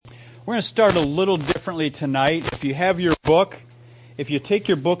We're going to start a little differently tonight. If you have your book, if you take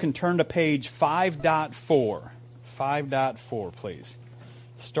your book and turn to page 5.4, 5.4, please.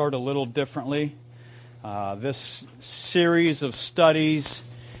 Start a little differently. This series of studies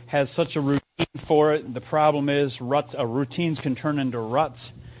has such a routine for it. The problem is routines can turn into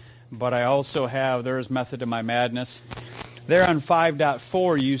ruts, but I also have, there is method to my madness. There on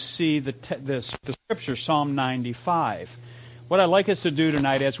 5.4 you see the scripture, Psalm 95. What I'd like us to do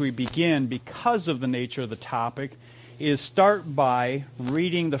tonight as we begin, because of the nature of the topic, is start by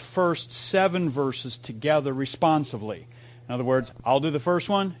reading the first 7 verses together responsively. In other words, I'll do the first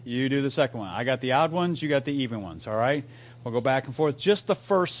one, you do the second one. I got the odd ones, you got the even ones, all right? We'll go back and forth. Just the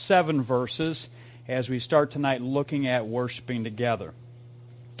first 7 verses as we start tonight looking at worshiping together.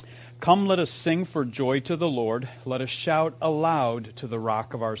 Come, let us sing for joy to the Lord. Let us shout aloud to the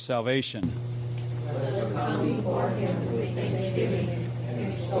rock of our salvation. Let us come before him with thanksgiving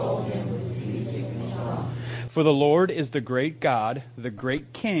and extol him with music and song. For the Lord is the great God, the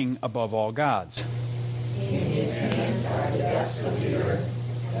great King above all gods. In his hands are the depths of the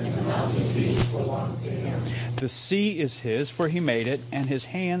earth, and the mountain peaks belong to him. The sea is his, for he made it, and his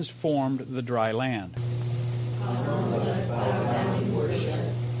hands formed the dry land. Come, let us bow down and worship.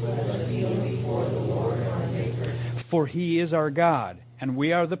 Let us kneel before the Lord our Maker. For he is our God, and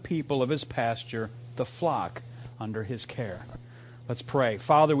we are the people of his pasture, the flock under his care. Let's pray.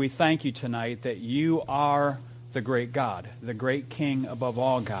 Father, we thank you tonight that you are the great God, the great King above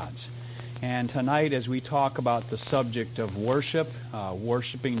all gods. And tonight, as we talk about the subject of worship,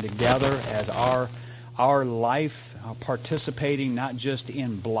 worshiping together as our life, participating not just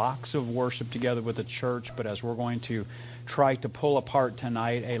in blocks of worship together with the church, but as we're going to try to pull apart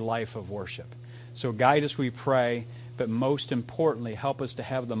tonight a life of worship. So guide us, we pray, but most importantly, help us to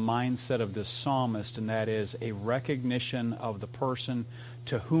have the mindset of this psalmist, and that is a recognition of the person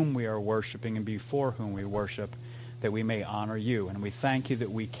to whom we are worshiping and before whom we worship, that we may honor you. And we thank you that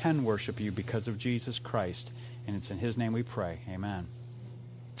we can worship you because of Jesus Christ. And it's in his name we pray. Amen.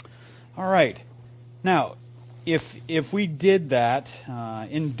 All right. Now, if we did that,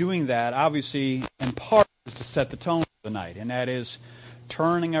 in doing that, obviously, in part, is to set the tone for the night. And that is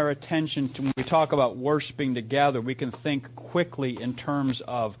turning our attention to, when we talk about worshiping together, we can think quickly in terms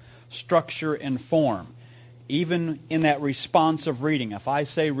of structure and form. Even in that responsive reading. If I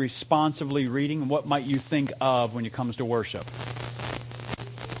say responsively reading, what might you think of when it comes to worship?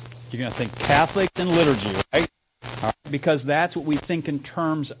 You're going to think Catholics and liturgy, right? All right? Because that's what we think in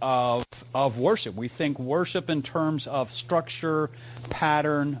terms of worship. We think worship in terms of structure,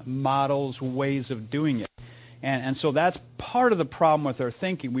 pattern, models, ways of doing it. And so that's part of the problem with our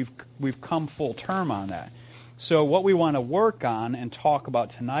thinking. We've come full term on that. So what we want to work on and talk about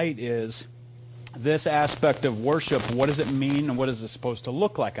tonight is this aspect of worship. What does it mean and what is it supposed to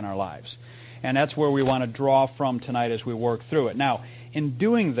look like in our lives? And that's where we want to draw from tonight as we work through it. Now, in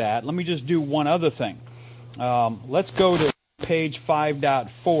doing that, let me just do one other thing. Let's go to page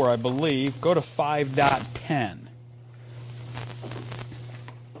 5.4, I believe. Go to 5.10.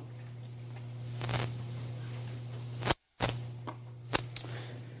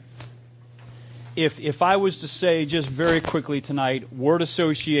 If I was to say just very quickly tonight, word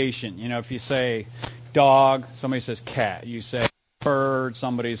association, if you say dog, somebody says cat. You say bird,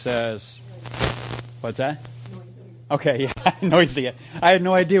 somebody says, what's that? Okay, yeah, noisy. I had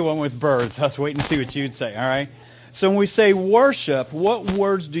no idea what went with birds. I was waiting to see what you'd say, all right? So when we say worship, what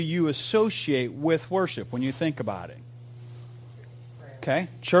words do you associate with worship when you think about it? Okay,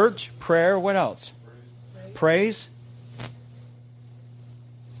 church, prayer, what else? Praise.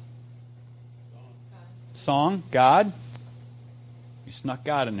 Song, God. You snuck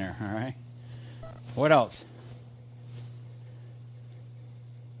God in there, all right? What else?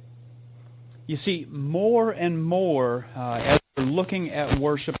 You see, more and more, as we're looking at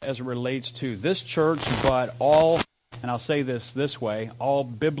worship as it relates to this church, but all, and I'll say this way, all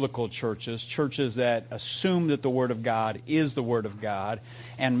biblical churches, churches that assume that the Word of God is the Word of God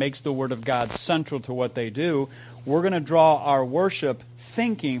and makes the Word of God central to what they do, we're going to draw our worship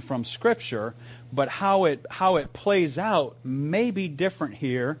thinking from Scripture, but how it plays out may be different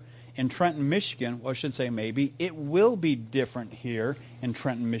here in Trenton, Michigan. Well, I should say maybe. It will be different here in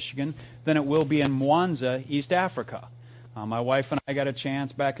Trenton, Michigan than it will be in Mwanza, East Africa. My wife and I got a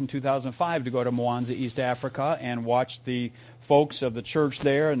chance back in 2005 to go to Mwanza, East Africa, and watch the folks of the church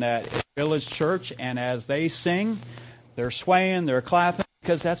there in that village church. And as they sing, they're swaying, they're clapping,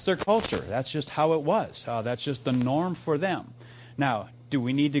 because that's their culture. That's just how it was. That's just the norm for them. Now, do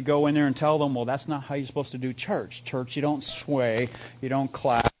we need to go in there and tell them, well, that's not how you're supposed to do church? Church, you don't sway, you don't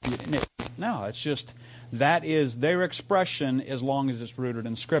clap. No, it's just that is their expression as long as it's rooted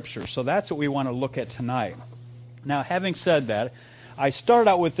in Scripture. So that's what we want to look at tonight. Now, having said that, I start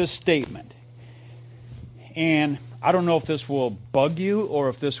out with this statement. And I don't know if this will bug you or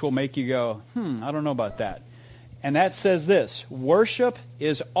if this will make you go, I don't know about that. And that says this: worship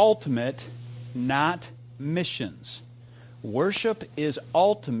is ultimate, not missions. Worship is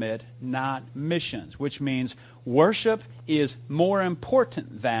ultimate, not missions, which means worship is more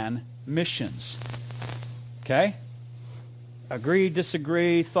important than missions. Okay? Agree,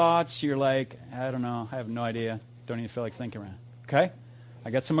 disagree, thoughts? You're like, I don't know, I have no idea. Don't even feel like thinking around. Okay? I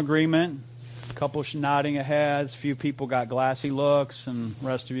got some agreement. A couple nodding heads. A few people got glassy looks, and the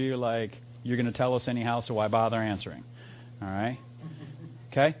rest of you are like, you're going to tell us anyhow, so why bother answering? All right?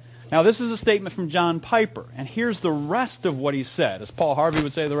 Okay? Now, this is a statement from John Piper, and here's the rest of what he said. As Paul Harvey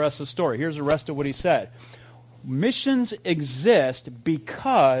would say, the rest of the story. Here's the rest of what he said. Missions exist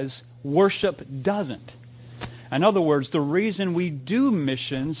because worship doesn't. In other words, the reason we do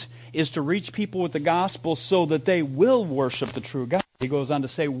missions is to reach people with the gospel so that they will worship the true God. He goes on to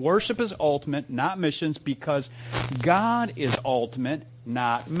say, worship is ultimate, not missions, because God is ultimate,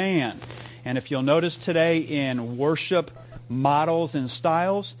 not man. And if you'll notice today in worship models and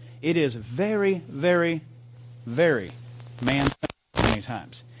styles, it is very, very, very man-centered many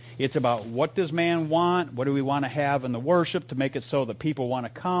times. It's about what does man want, what do we want to have in the worship to make it so that people want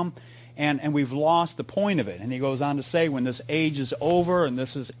to come, and we've lost the point of it. And he goes on to say, when this age is over, and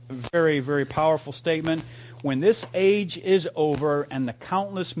this is a very, very powerful statement, when this age is over and the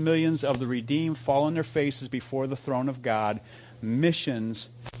countless millions of the redeemed fall on their faces before the throne of God, missions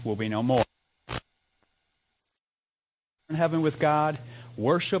will be no more. In heaven with God,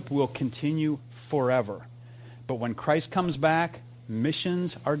 worship will continue forever. But when Christ comes back,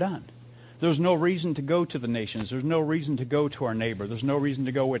 missions are done. There's no reason to go to the nations. There's no reason to go to our neighbor. There's no reason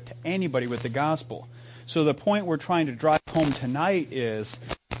to go to anybody with the gospel. So the point we're trying to drive home tonight is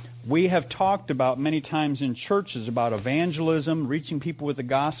we have talked about many times in churches about evangelism, reaching people with the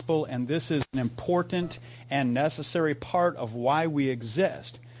gospel, and this is an important and necessary part of why we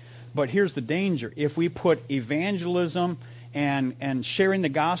exist. But here's the danger. If we put evangelism and sharing the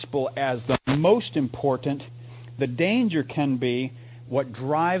gospel as the most important, the danger can be what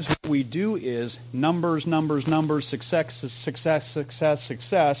drives what we do is numbers, numbers, numbers, success, success, success,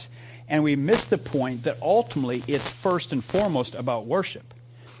 success, and we miss the point that ultimately it's first and foremost about worship.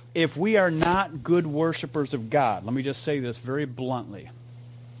 If we are not good worshipers of God, let me just say this very bluntly.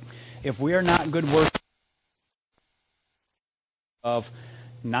 If we are not good worshipers of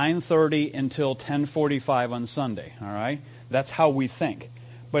 9:30 until 10:45 on Sunday, all right? That's how we think.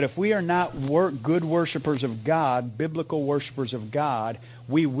 But if we are not good worshipers of God, biblical worshipers of God,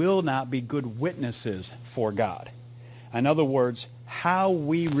 we will not be good witnesses for God. In other words, how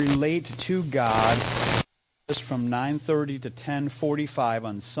we relate to God is from 9:30 to 10:45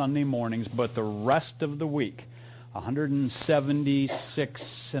 on Sunday mornings, but the rest of the week,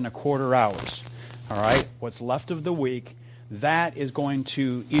 176 and a quarter hours, all right? What's left of the week, that is going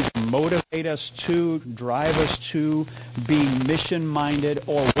to either motivate us to, drive us to be mission-minded,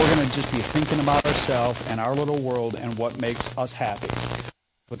 or we're going to just be thinking about ourselves and our little world and what makes us happy.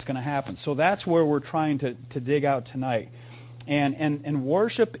 What's going to happen. So that's where we're trying to dig out tonight. And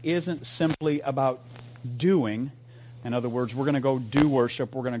worship isn't simply about doing. In other words, we're going to go do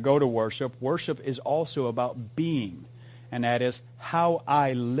worship. We're going to go to worship. Worship is also about being. And that is how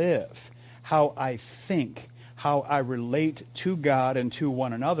I live, how I think, how I relate to God and to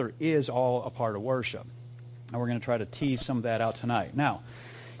one another is all a part of worship. And we're going to try to tease some of that out tonight. Now,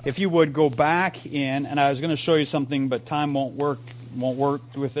 if you would go back in, and I was going to show you something, but time won't work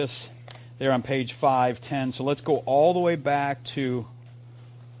with this there on page 510. So let's go all the way back to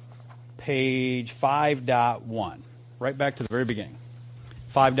page 5.1, right back to the very beginning.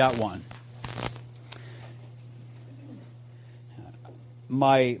 5.1.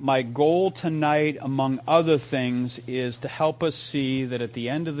 My goal tonight, among other things, is to help us see that at the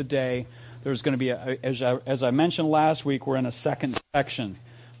end of the day, there's going to be, as I mentioned last week, we're in a second section.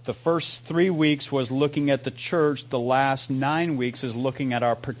 The first 3 weeks was looking at the church. The last 9 weeks is looking at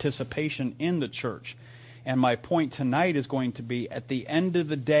our participation in the church. And my point tonight is going to be, at the end of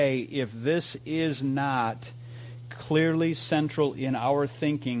the day, if this is not clearly central in our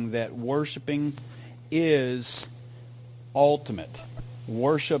thinking that worshiping is ultimate,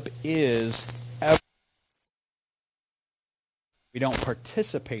 worship is everything, we don't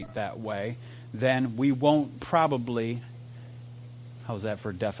participate that way, then we won't probably, how's that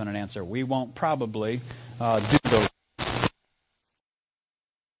for a definite answer? We won't probably do those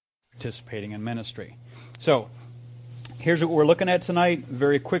participating in ministry. So, Here's what we're looking at tonight.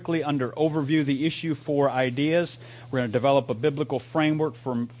 Very quickly, under overview, the issue for ideas. We're going to develop a biblical framework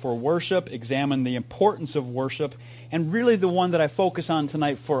for worship, examine the importance of worship, and really the one that I focus on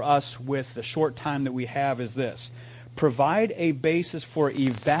tonight for us with the short time that we have is this. Provide a basis for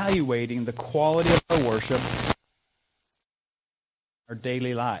evaluating the quality of our worship in our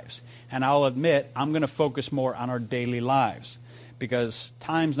daily lives. And I'll admit, I'm going to focus more on our daily lives, because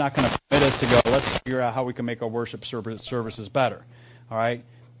time's not going to permit us to go, let's figure out how we can make our worship services better. All right?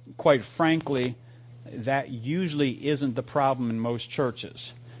 Quite frankly, that usually isn't the problem in most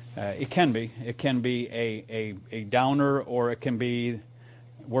churches. It can be. It can be a downer, or it can be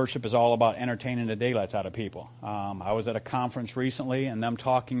worship is all about entertaining the daylights out of people. I was at a conference recently, and them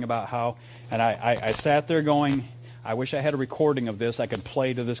talking about how, and I sat there going, I wish I had a recording of this I could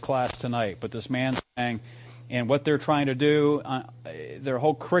play to this class tonight, but this man saying, and what they're trying to do, their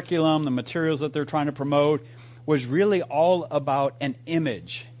whole curriculum, the materials that they're trying to promote, was really all about an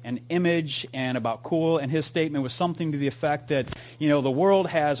image and about cool. And his statement was something to the effect that, the world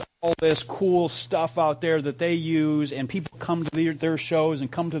has all this cool stuff out there that they use, and people come to their shows and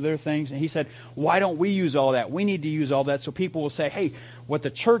come to their things. And he said, why don't we use all that? We need to use all that so people will say, hey, what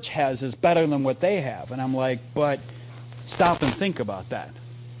the church has is better than what they have. And I'm like, but stop and think about that.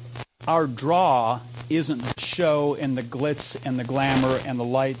 Our draw isn't the show and the glitz and the glamour and the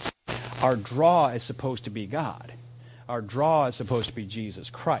lights. Our draw is supposed to be God. Our draw is supposed to be Jesus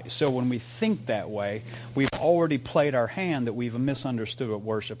Christ. So when we think that way, we've already played our hand that we've misunderstood what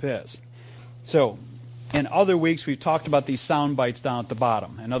worship is. So in other weeks, we've talked about these sound bites down at the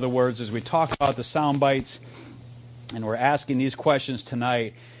bottom. In other words, as we talk about the sound bites, and we're asking these questions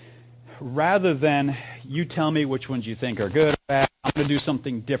tonight, rather than you tell me which ones you think are good or bad, I'm going to do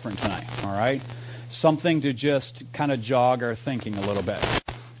something different tonight, all right? Something to just kind of jog our thinking a little bit.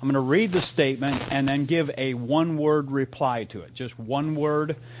 I'm going to read the statement and then give a one-word reply to it. Just one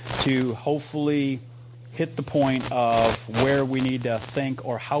word to hopefully hit the point of where we need to think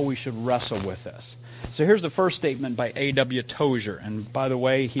or how we should wrestle with this. So here's the first statement by A.W. Tozer. And by the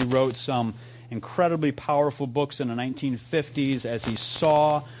way, he wrote some incredibly powerful books in the 1950s as he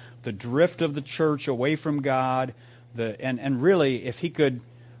saw the drift of the church away from God. And really, if he could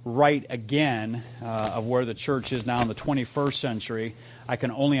write again of where the church is now in the 21st century, I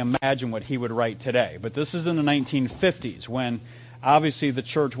can only imagine what he would write today. But this is in the 1950s, when obviously the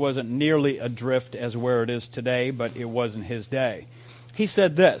church wasn't nearly adrift as where it is today, but it was in his day. He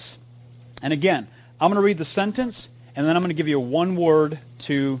said this, and again, I'm going to read the sentence, and then I'm going to give you one word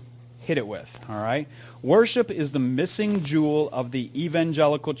to hit it with, all right? Worship is the missing jewel of the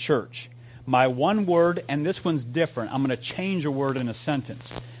evangelical church. My one word, and this one's different. I'm going to change a word in a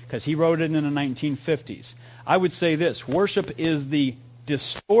sentence, because he wrote it in the 1950s. I would say this: worship is the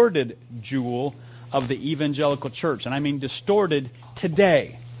distorted jewel of the evangelical church. And I mean distorted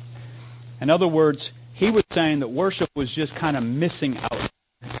today. In other words, he was saying that worship was just kind of missing out.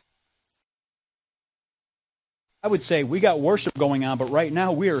 I would say we got worship going on, but right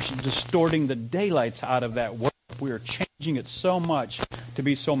now we are distorting the daylights out of that worship. We are changing it so much to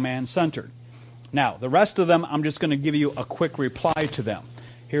be so man-centered. Now, the rest of them, I'm just going to give you a quick reply to them.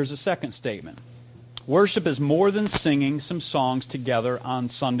 Here's the second statement. Worship is more than singing some songs together on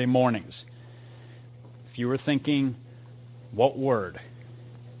Sunday mornings. If you were thinking, what word?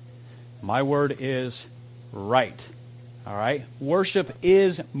 My word is right. All right? Worship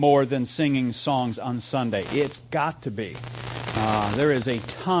is more than singing songs on Sunday. It's got to be. There is a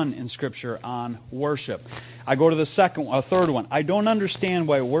ton in Scripture on worship. I go to the third one. I don't understand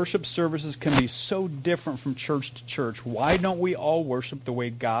why worship services can be so different from church to church. Why don't we all worship the way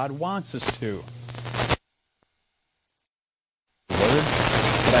God wants us to?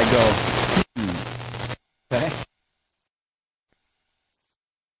 But I go, okay.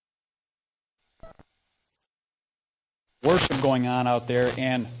 Worship going on out there,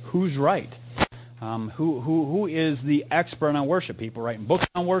 and who's right? Who is the expert on worship? People writing books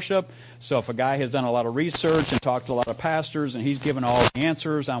on worship. So if a guy has done a lot of research and talked to a lot of pastors, and he's given all the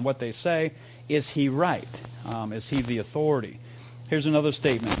answers on what they say, is he right? Is he the authority? Here's another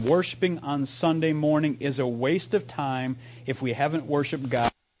statement. Worshiping on Sunday morning is a waste of time if we haven't worshiped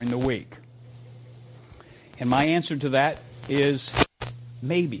God during the week. And my answer to that is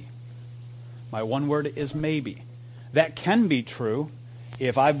maybe. My one word is maybe. That can be true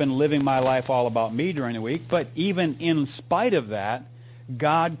if I've been living my life all about me during the week, but even in spite of that,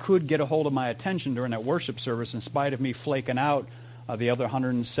 God could get a hold of my attention during that worship service in spite of me flaking out the other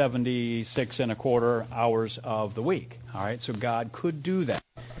 176 and a quarter hours of the week. All right, so God could do that.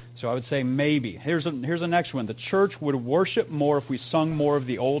 So I would say maybe. Here's the next one. The church would worship more if we sung more of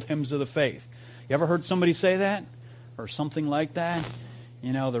the old hymns of the faith. You ever heard somebody say that? or something like that.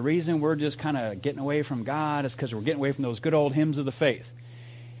 You know, the reason we're just kind of getting away from God is because we're getting away from those good old hymns of the faith.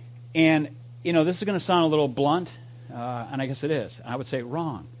 And, you know, this is going to sound a little blunt, and I guess it is. I would say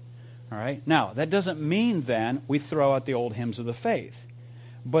wrong. All right? Now, that doesn't mean then we throw out the old hymns of the faith.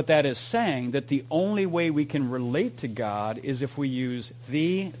 But that is saying that the only way we can relate to God is if we use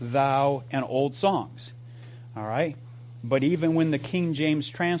thee, thou, and old songs. All right? But even when the King James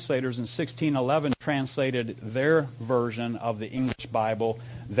translators in 1611 translated their version of the English Bible,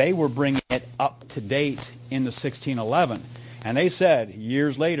 they were bringing it up to date in the 1611. And they said,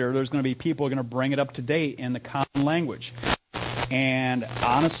 years later, there's going to be people who are going to bring it up to date in the common language. And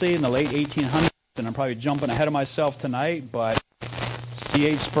honestly, in the late 1800s, and I'm probably jumping ahead of myself tonight, but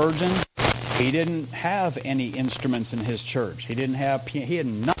C.H. Spurgeon, he didn't have any instruments in his church. He had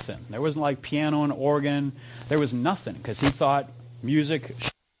nothing. There wasn't like piano and organ. There was nothing because he thought music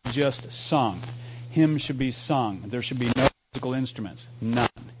should be just sung. Hymns should be sung. There should be no musical instruments. None.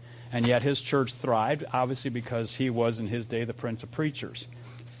 And yet his church thrived, obviously because he was in his day the Prince of Preachers.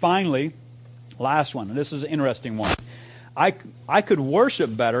 Finally, last one. This is an interesting one. I could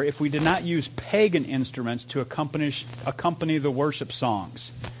worship better if we did not use pagan instruments to accompany the worship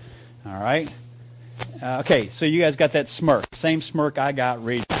songs. All right? Okay, so you guys got that smirk. Same smirk I got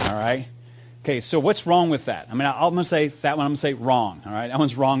reading, all right? Okay, so what's wrong with that? I mean, I'm going to say that one, I'm going to say wrong, all right? That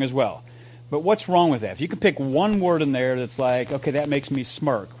one's wrong as well. But what's wrong with that? If you can pick one word in there that's like, okay, that makes me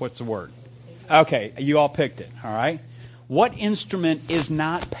smirk, what's the word? Okay, you all picked it, all right? What instrument is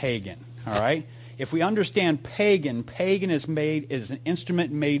not pagan, all right? If we understand pagan is an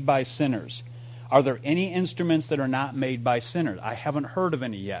instrument made by sinners. Are there any instruments that are not made by sinners? I haven't heard of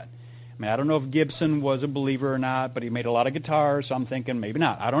any yet. I mean, I don't know if Gibson was a believer or not, but he made a lot of guitars, so I'm thinking maybe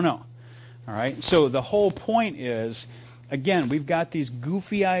not. I don't know. All right? So the whole point is, again, we've got these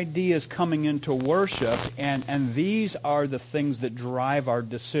goofy ideas coming into worship, and these are the things that drive our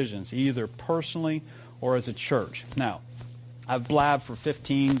decisions, either personally or as a church. Now, I've blabbed for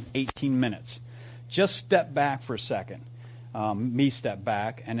 15, 18 minutes. Just step back for a second. Me step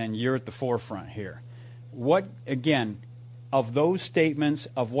back, and then you're at the forefront here. What, again, of those statements,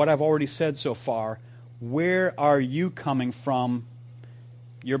 of what I've already said so far, where are you coming from?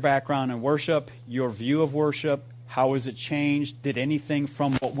 Your background in worship, your view of worship, how has it changed? Did anything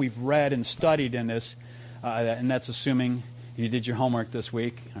from what we've read and studied in this, and that's assuming you did your homework this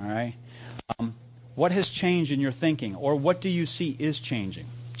week, all right? What has changed in your thinking, or what do you see is changing?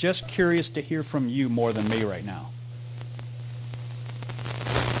 Just curious to hear from you more than me right now.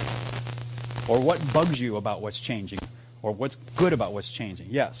 Or what bugs you about what's changing? Or what's good about what's changing?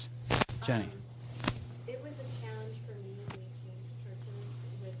 Yes, Jenny. It was a challenge for me when we changed churches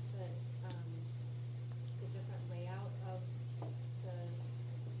with the different layout of the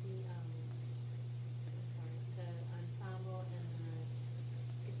ensemble and the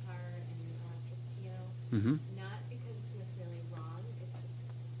guitar and electric piano. Mm-hmm. Not because it's necessarily wrong. It's just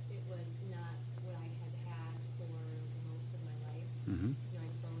it was not what I had for most of my life. Mm-hmm. You know,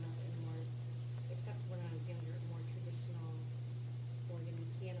 I'd grown up in more, except when I was younger, more traditional organ and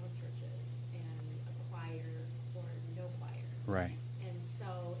piano churches and a choir or no choir. Right. And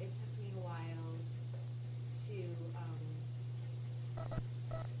so it took me a while to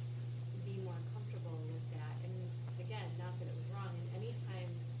be more comfortable with that. And again, not that it was wrong. And anytime,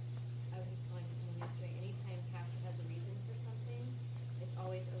 I was just telling someone yesterday, anytime pastor has a reason for something, it's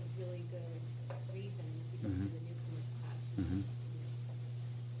always a really good reason because Mhm. of the newcomers class. Mhm.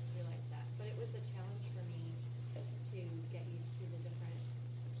 Realize that. But it was a challenge for me to get used to the different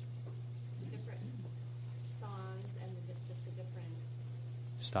songs and just the different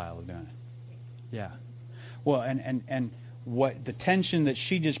Style of doing it. Yeah. Well, and what the tension that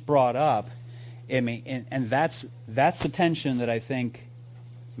she just brought up, I mean, and that's the tension that I think,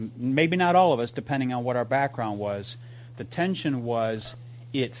 maybe not all of us, depending on what our background was, the tension was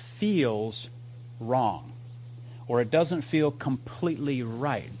it feels wrong, or it doesn't feel completely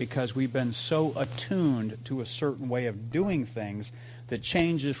right because we've been so attuned to a certain way of doing things that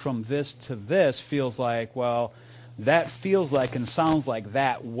changes from this to this feels like, well, that feels like and sounds like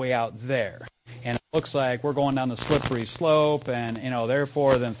that way out there. And it looks like we're going down the slippery slope, and, you know,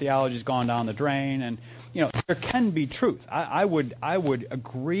 therefore then theology's gone down the drain. And, you know, there can be truth. I would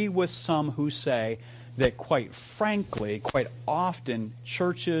agree with some who say that, quite frankly, quite often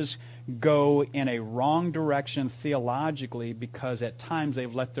churches go in a wrong direction theologically because at times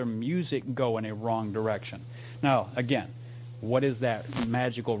they've let their music go in a wrong direction. Now, again, what is that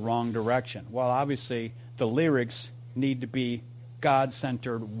magical wrong direction? Well, obviously, the lyrics need to be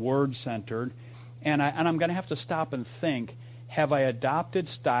God-centered, word-centered. And I'm going to have to stop and think, have I adopted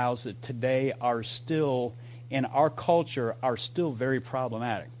styles that today are still in our culture are still very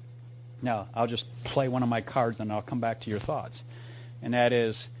problematic. Now, I'll just play one of my cards and I'll come back to your thoughts. And that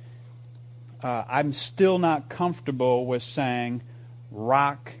is, I'm still not comfortable with saying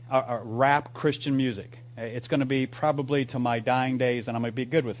rap Christian music. It's going to be probably to my dying days, and I'm going to be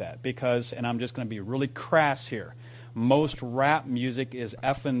good with that because, and I'm just going to be really crass here, most rap music is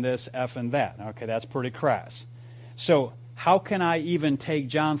effing this, effing that. Okay, that's pretty crass. So how can I even take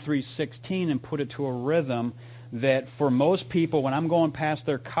John 3:16 and put it to a rhythm that for most people, when I'm going past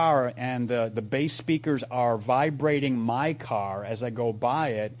their car and the bass speakers are vibrating my car as I go by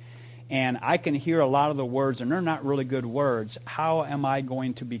it, and I can hear a lot of the words, and they're not really good words, how am I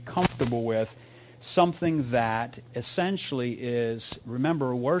going to be comfortable with something that essentially is,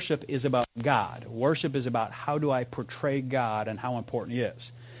 remember, worship is about God. Worship is about how do I portray God and how important He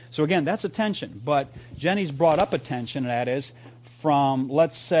is. So again, that's a tension. But Jenny's brought up a tension, and that is from,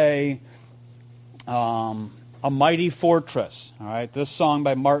 let's say, A Mighty Fortress. All right, this song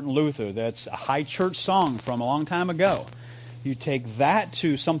by Martin Luther, that's a high church song from a long time ago. You take that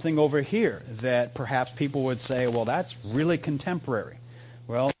to something over here that perhaps people would say, well, that's really contemporary.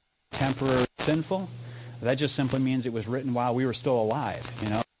 Well, contemporary sinful? That just simply means it was written while we were still alive.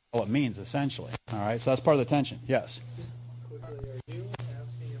 That's all it means, essentially. All right, so that's part of the tension. Yes? Quickly, are you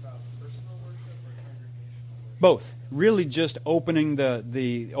asking about personal worship or congregational worship? Both. Really just opening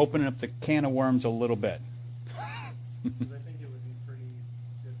opening up the can of worms a little bit. Because I think it would be pretty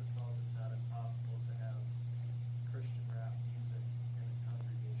difficult, if not impossible, to have Christian rap music in a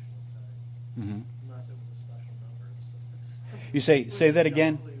congregational setting, unless it was a special number. So. You say that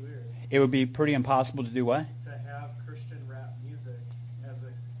again? Totally weird. It would be pretty impossible to do what? To have Christian rap music as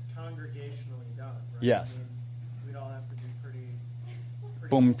a congregationally done, right? Yes. I mean, we'd all have to be pretty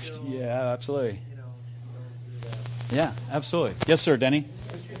Boom. still, Yeah, absolutely. you don't do that. Yeah, absolutely. Yes, sir, Denny?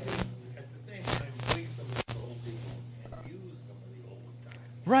 At the same time, take some of the old people and use some of the old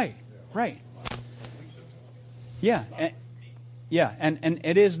time. Right. Yeah, and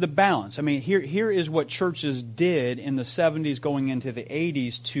it is the balance. I mean, here is what churches did in the 70s going into the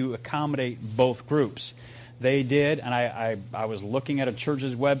 80s to accommodate both groups. They did, and I was looking at a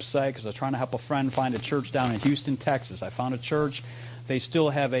church's website because I was trying to help a friend find a church down in Houston, Texas. I found a church. They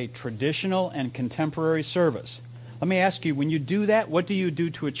still have a traditional and contemporary service. Let me ask you, when you do that, what do you do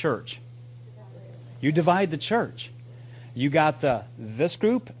to a church? You divide the church. You got this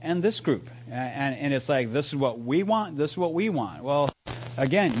group and this group. And it's like, this is what we want, this is what we want. Well,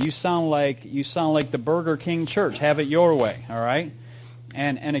 again, you sound like the Burger King church. Have it your way, all right?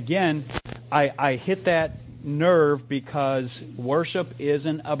 And again, I hit that nerve because worship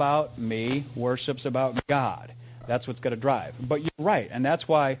isn't about me. Worship's about God. That's what's going to drive. But you're right, and that's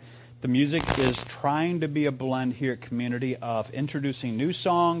why the music is trying to be a blend here at Community of introducing new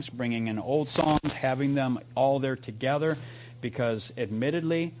songs, bringing in old songs, having them all there together, because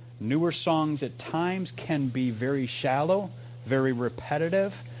admittedly, newer songs at times can be very shallow, very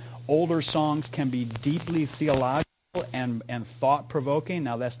repetitive. Older songs can be deeply theological and thought-provoking.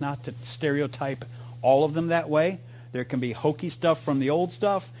 Now, that's not to stereotype all of them that way. There can be hokey stuff from the old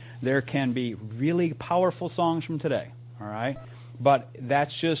stuff. There can be really powerful songs from today, all right? But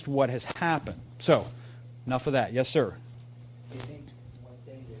that's just what has happened. So, enough of that. Yes, sir. I think one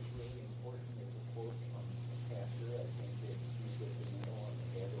thing that's really important is a quote from Pastor, I think that he said the middle on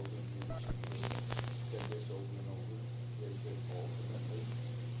the head over the years, said this over and over, is that ultimately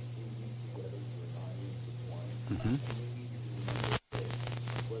we meet together for an audience of one. And we need to remember that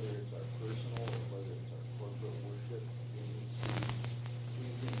whether it's our personal or whether it's our corporate worship, it needs to be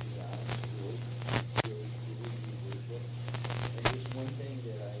pleasing to God, really be worship. And just one thing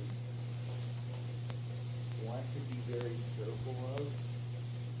that I want to be very careful of,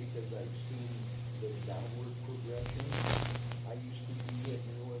 because I've seen the downward progression. I used to be at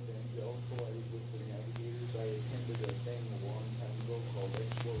New Evangelical. I was with the Navigators. I attended a thing a long time ago called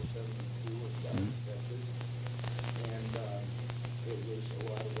Expo 72 in Dallas, Texas. And it was a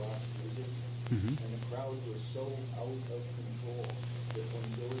lot of rock music. And the crowd was so out of control that when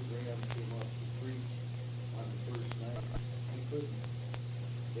Billy Graham came up to preach on the first night, he couldn't.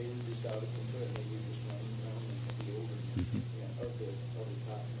 They were just out of control. They were just running around in the field of the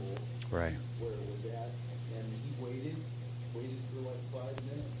top bowl Right. where it was at. And he waited for like 5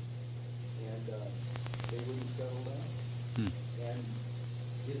 minutes. And they wouldn't settle down. And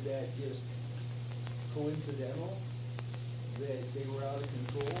is that just coincidental that they were out of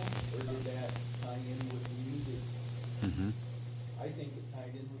control, or did that tie in with the music? I think it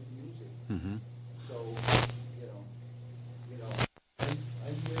tied in with the music. So,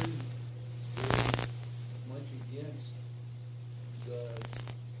 I'm very, very much against the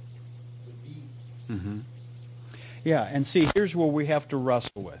beat Yeah, and see, here's where we have to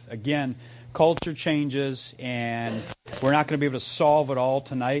wrestle with. Again, culture changes, and we're not going to be able to solve it all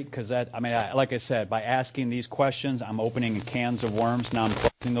tonight because like I said, by asking these questions, I'm opening cans of worms. Now I'm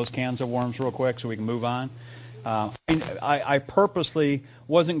closing those cans of worms real quick so we can move on. I purposely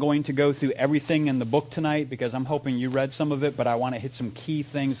wasn't going to go through everything in the book tonight because I'm hoping you read some of it, but I want to hit some key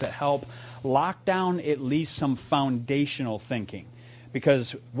things that help lock down at least some foundational thinking,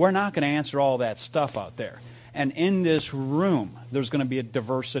 because we're not going to answer all that stuff out there. And in this room, there's going to be a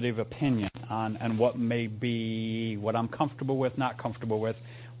diversity of opinion on what may be, what I'm comfortable with, not comfortable with,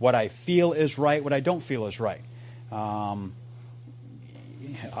 what I feel is right, what I don't feel is right. I'll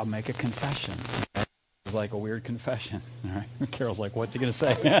make a confession. It's like a weird confession. All right. Carol's like, what's he going to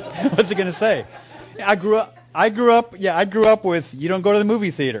say? What's he going to say? I grew up with, you don't go to the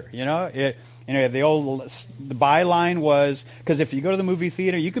movie theater, the byline was, because if you go to the movie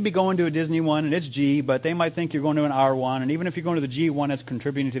theater, you could be going to a Disney one and it's G, but they might think you're going to an R one, and even if you're going to the G one, it's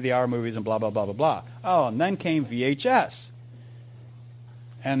contributing to the R movies and blah, blah, blah, blah, blah. Oh, and then came VHS.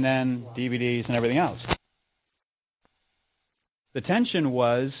 And then DVDs and everything else. The tension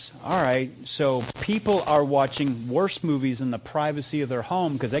was, all right, so people are watching worse movies in the privacy of their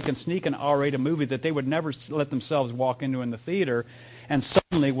home because they can sneak an R-rated movie that they would never let themselves walk into in the theater. And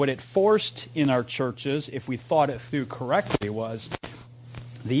suddenly what it forced in our churches, if we thought it through correctly, was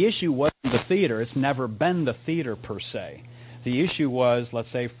the issue wasn't the theater. It's never been the theater per se. The issue was, let's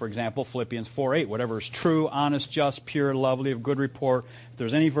say, for example, Philippians 4:8, whatever is true, honest, just, pure, lovely, of good report. If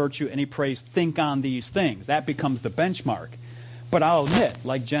there's any virtue, any praise, think on these things. That becomes the benchmark. But I'll admit,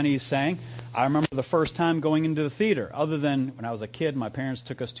 like Jenny's saying, I remember the first time going into the theater. Other than when I was a kid, my parents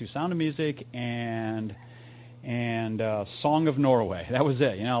took us to Sound of Music and Song of Norway. That was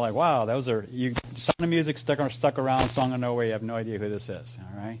it. Like, wow, Sound of Music stuck around. Song of Norway, you have no idea who this is.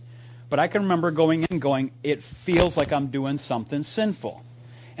 All right. But I can remember going in going, it feels like I'm doing something sinful.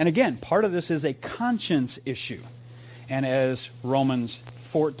 And again, part of this is a conscience issue. And as Romans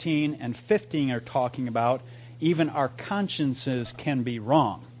 14 and 15 are talking about, even our consciences can be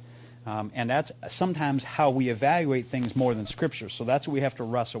wrong. And that's sometimes how we evaluate things more than Scripture. So that's what we have to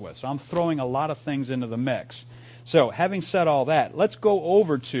wrestle with. So I'm throwing a lot of things into the mix. So having said all that, let's go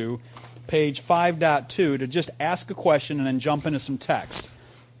over to page 5.2 to just ask a question and then jump into some text.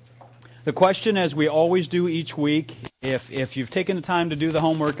 The question, as we always do each week, if you've taken the time to do the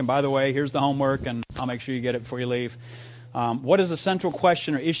homework, and by the way, here's the homework, and I'll make sure you get it before you leave. What is the central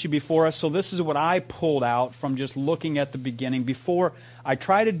question or issue before us? So this is what I pulled out from just looking at the beginning. I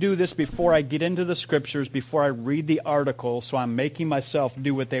try to do this before I get into the Scriptures, before I read the article, so I'm making myself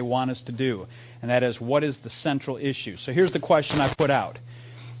do what they want us to do. And that is, what is the central issue? So here's the question I put out.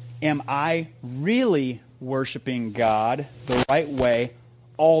 Am I really worshiping God the right way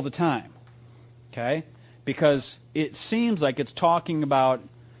all the time? Okay? Because it seems like it's talking about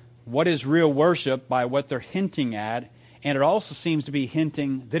what is real worship by what they're hinting at. And it also seems to be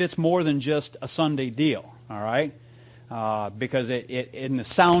hinting that it's more than just a Sunday deal, all right? Because in the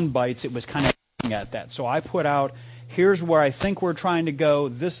sound bites, it was kind of hinting at that. So I put out, here's where I think we're trying to go.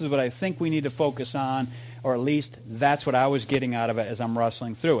 This is what I think we need to focus on, or at least that's what I was getting out of it as I'm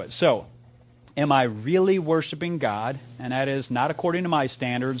wrestling through it. So, am I really worshiping God? And that is not according to my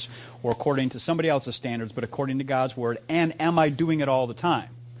standards or according to somebody else's standards, but according to God's Word. And am I doing it all the time?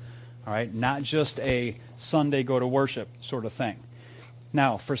 All right, not just a Sunday go to worship sort of thing.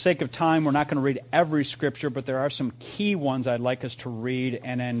 Now, for sake of time, we're not going to read every scripture, but there are some key ones I'd like us to read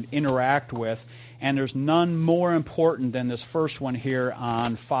and then interact with. And there's none more important than this first one here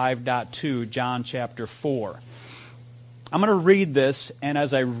on 5.2, John chapter 4. I'm going to read this, and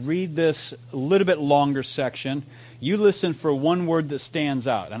as I read this a little bit longer section, you listen for one word that stands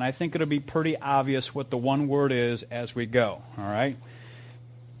out. And I think it'll be pretty obvious what the one word is as we go. All right?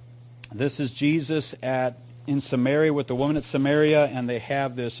 This is Jesus in Samaria with the woman at Samaria, and they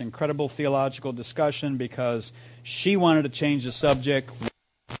have this incredible theological discussion because she wanted to change the subject.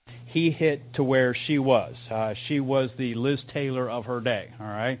 He hit to where she was. She was the Liz Taylor of her day. All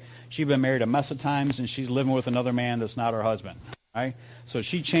right, she'd been married a mess of times, and she's living with another man that's not her husband. All right, so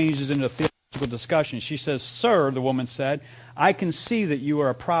she changes into a theological discussion. She says, "Sir," the woman said, "I can see that you are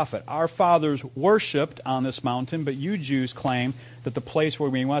a prophet. Our fathers worshipped on this mountain, but you Jews claim that the place where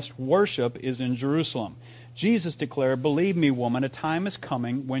we must worship is in Jerusalem." Jesus declared, "Believe me, woman, a time is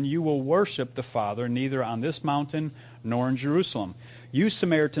coming when you will worship the Father neither on this mountain nor in Jerusalem. You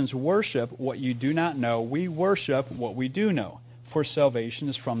Samaritans worship what you do not know. We worship what we do know, for salvation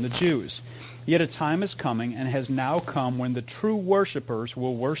is from the Jews. Yet a time is coming and has now come when the true worshipers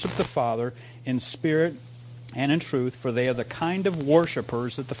will worship the Father in spirit and in truth, for they are the kind of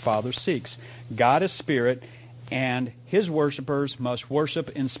worshipers that the Father seeks. God is spirit, And his worshipers must worship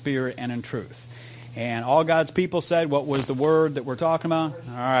in spirit and in truth. And all God's people said, what was the word that we're talking about?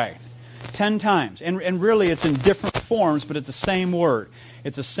 All right. 10 times. And really it's in different forms, but it's the same word.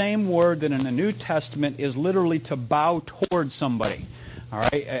 It's the same word that in the New Testament is literally to bow towards somebody. All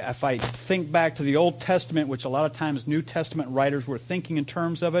right. If I think back to the Old Testament, which a lot of times New Testament writers were thinking in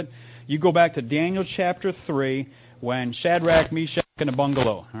terms of it, you go back to Daniel chapter 3 when Shadrach, Meshach, and Abednego.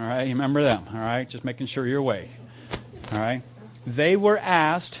 All right. You remember them. All right. Just making sure you're awake. All right. They were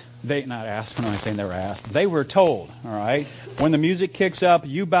asked. Not asked, when am I saying they were asked? They were told, all right, when the music kicks up,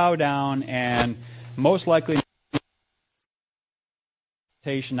 you bow down, and most likely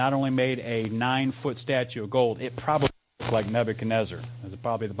not only made a 9-foot statue of gold, it probably looked like Nebuchadnezzar. That's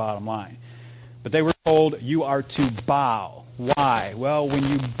probably the bottom line. But they were told you are to bow. Why? Well, when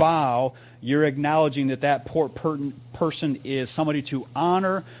you bow, you're acknowledging that person is somebody to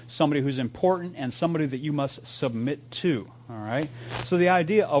honor, somebody who's important, and somebody that you must submit to. All right? So the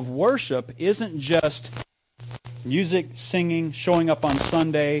idea of worship isn't just music, singing, showing up on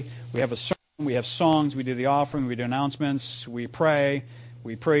Sunday. We have a sermon, we have songs, we do the offering, we do announcements, we pray,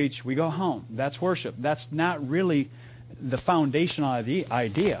 we preach, we go home. That's worship. That's not really the foundational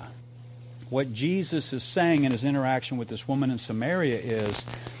idea. What Jesus is saying in his interaction with this woman in Samaria is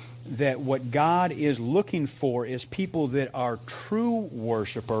that what God is looking for is people that are true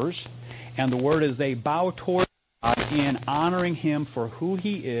worshipers, and the word is they bow toward God in honoring him for who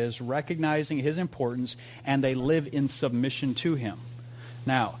he is, recognizing his importance, and they live in submission to him.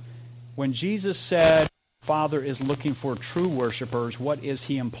 Now, when Jesus said Father is looking for true worshipers, what is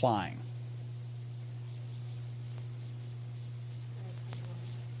he implying?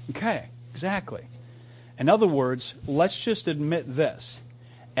 Okay, exactly. In other words, let's just admit this.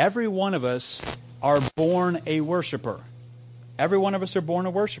 Every one of us are born a worshiper. Every one of us are born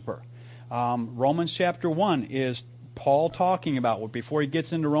a worshiper. Romans chapter 1 is Paul talking about, before he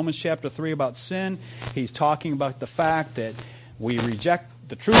gets into Romans chapter 3 about sin, he's talking about the fact that we reject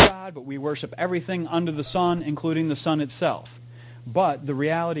the true God, but we worship everything under the sun, including the sun itself. But the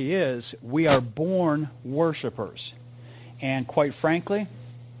reality is, we are born worshipers. And quite frankly,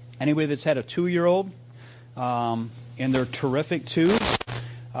 anybody that's had a 2-year-old in their terrific twos,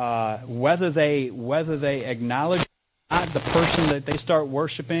 whether they acknowledge the person that they start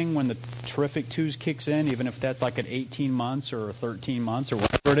worshiping when the terrific twos kicks in, even if that's like at 18 months or 13 months or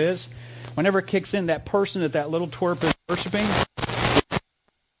whatever it is, whenever it kicks in, that person that little twerp is worshiping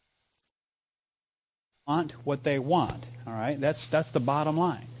want what they want. All right, that's the bottom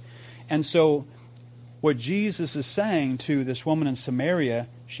line. And so what Jesus is saying to this woman in Samaria,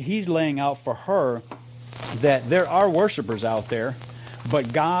 he's laying out for her that there are worshipers out there,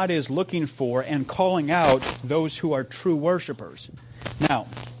 but God is looking for and calling out those who are true worshipers. Now,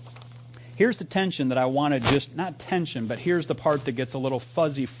 here's the tension that I want to not tension, but here's the part that gets a little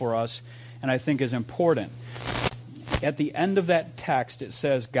fuzzy for us and I think is important. At the end of that text, it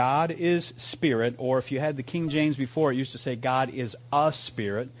says God is spirit, or if you had the King James before, it used to say God is a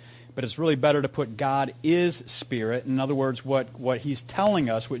spirit, but it's really better to put God is spirit. In other words, what he's telling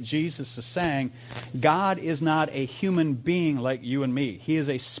us, what Jesus is saying, God is not a human being like you and me. He is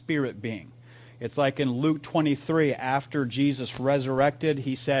a spirit being. It's like in Luke 23, after Jesus resurrected,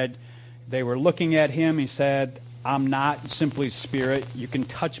 he said, they were looking at him, he said, I'm not simply spirit. You can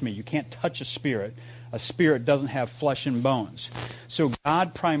touch me. You can't touch a spirit. A spirit doesn't have flesh and bones. So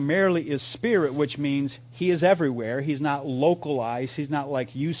God primarily is spirit, which means he is everywhere. He's not localized. He's not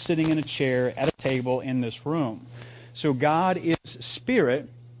like you sitting in a chair at a table in this room. So God is spirit.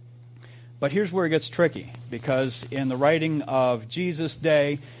 But here's where it gets tricky, because in the writing of Jesus'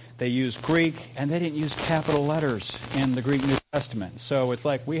 day, they used Greek, and they didn't use capital letters in the Greek New Testament. So it's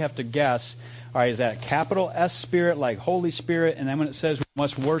like we have to guess, all right, is that capital S Spirit, like Holy Spirit, and then when it says we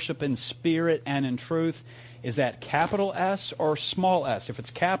must worship in spirit and in truth, is that capital S or small s? If it's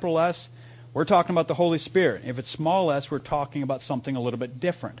capital S, we're talking about the Holy Spirit. If it's small s, we're talking about something a little bit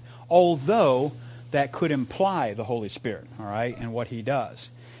different, although that could imply the Holy Spirit, all right, and what he does.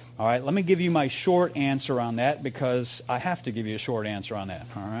 All right, let me give you my short answer on that, because I have to give you a short answer on that,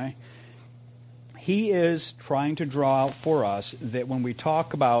 all right? He is trying to draw out for us that when we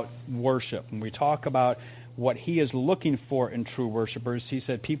talk about worship, when we talk about what he is looking for in true worshipers, he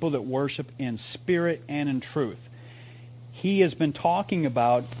said people that worship in spirit and in truth. He has been talking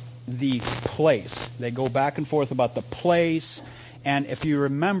about the place. They go back and forth about the place. And if you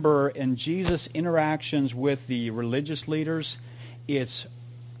remember in Jesus' interactions with the religious leaders, it's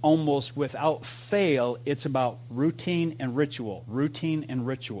almost without fail, it's about routine and ritual. Routine and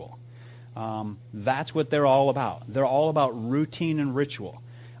ritual. That's what they're all about. They're all about routine and ritual.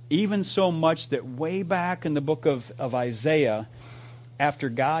 Even so much that way back in the book of Isaiah, after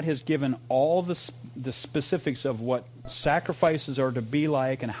God has given all the specifics of what sacrifices are to be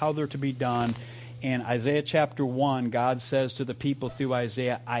like and how they're to be done, in Isaiah chapter 1, God says to the people through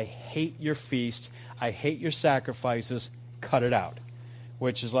Isaiah, I hate your feasts, I hate your sacrifices, cut it out.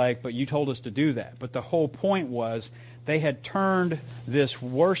 Which is like, but you told us to do that. But the whole point was they had turned this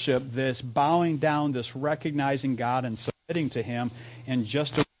worship, this bowing down, this recognizing God and submitting to Him in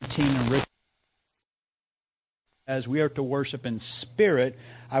just a routine and ritual. As we are to worship in spirit,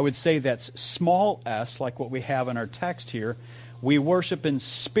 I would say that's small s, like what we have in our text here. We worship in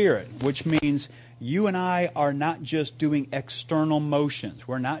spirit, which means you and I are not just doing external motions.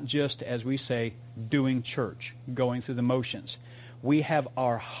 We're not just, as we say, doing church, going through the motions. We have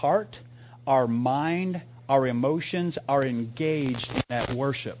our heart, our mind, our emotions are engaged in that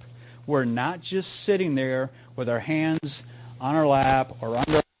worship. We're not just sitting there with our hands on our lap or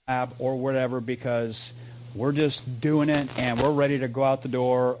under our lap or whatever because we're just doing it and we're ready to go out the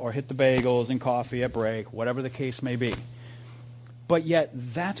door or hit the bagels and coffee at break, whatever the case may be. But yet,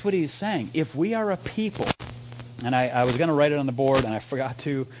 that's what he's saying. If we are a people, and I was going to write it on the board and I forgot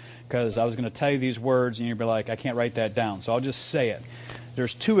to because I was going to tell you these words and you'd be like, I can't write that down. So I'll just say it.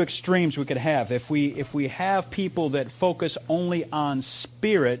 There's two extremes we could have. If we have people that focus only on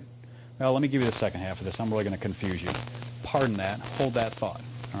spirit, well, let me give you the second half of this. I'm really going to confuse you. Pardon that. Hold that thought.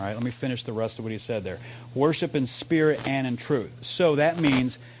 All right, let me finish the rest of what he said there. Worship in spirit and in truth. So that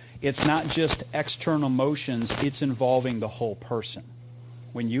means it's not just external motions, it's involving the whole person.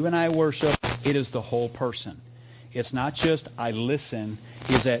 When you and I worship, it is the whole person. It's not just I listen,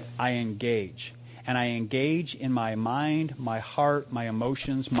 it's that I engage. And I engage in my mind, my heart, my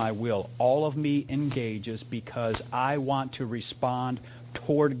emotions, my will. All of me engages because I want to respond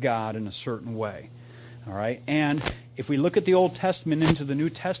toward God in a certain way. All right? And if we look at the Old Testament into the New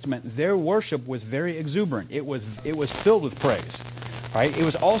Testament, their worship was very exuberant. It was filled with praise. Right? It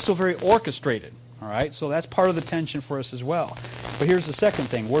was also very orchestrated. All right? So that's part of the tension for us as well. But here's the second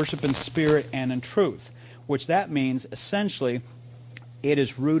thing, worship in spirit and in truth, which that means essentially it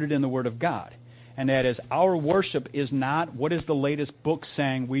is rooted in the Word of God. And that is, our worship is not what is the latest book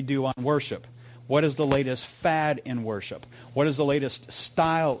saying we do on worship. What is the latest fad in worship? What is the latest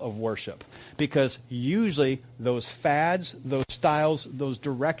style of worship? Because usually those fads, those styles, those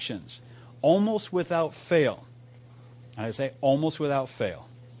directions, almost without fail, and I say almost without fail,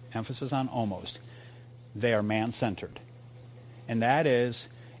 emphasis on almost, they are man-centered. And that is,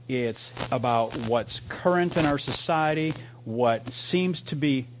 it's about what's current in our society, what seems to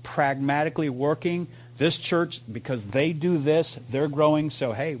be pragmatically working. This church, because they do this, they're growing,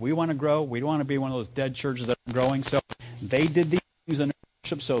 so hey, we want to grow. We don't want to be one of those dead churches that are growing. So they did these things in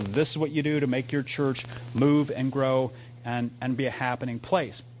worship, so this is what you do to make your church move and grow and be a happening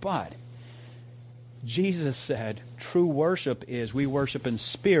place. But Jesus said true worship is we worship in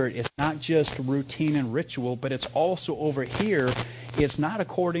spirit. It's not just routine and ritual, but it's also over here. It's not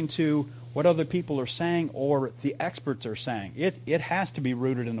according to what other people are saying or the experts are saying. It has to be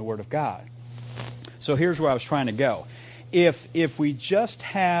rooted in the Word of God. So here's where I was trying to go. If we just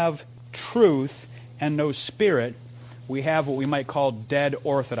have truth and no spirit, we have what we might call dead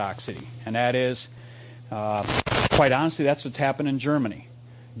orthodoxy. And that is, quite honestly, that's what's happened in Germany.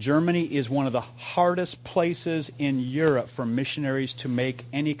 Germany is one of the hardest places in Europe for missionaries to make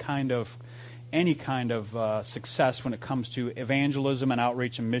any kind of success when it comes to evangelism and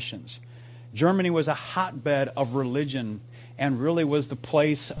outreach and missions. Germany was a hotbed of religion and really was the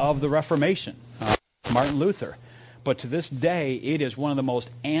place of the Reformation, Martin Luther. But to this day, it is one of the most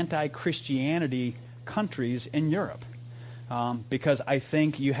anti-Christianity countries in Europe. Because I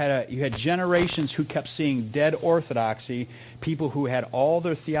think you had generations who kept seeing dead orthodoxy, people who had all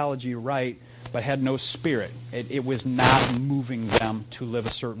their theology right but had no spirit. It was not moving them to live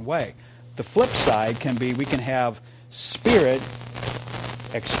a certain way. The flip side can be we can have spirit,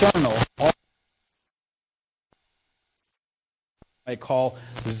 external, all I call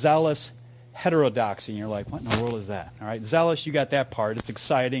zealous heterodoxy. And you're like, what in the world is that? All right, zealous, you got that part. It's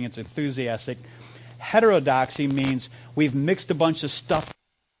exciting. It's enthusiastic. Heterodoxy means we've mixed a bunch of stuff,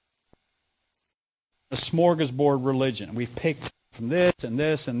 a smorgasbord religion. We've picked from this and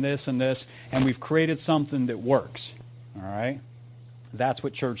this and this and this, and we've created something that works. All right? That's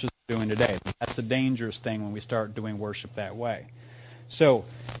what churches are doing today. That's a dangerous thing when we start doing worship that way. So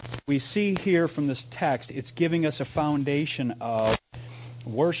we see here from this text, it's giving us a foundation of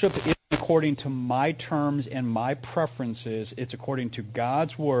worship isn't according to my terms and my preferences. It's according to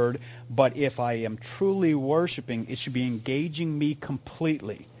God's Word. But if I am truly worshiping, it should be engaging me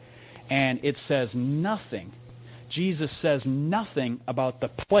completely. And it says nothing Jesus says nothing about the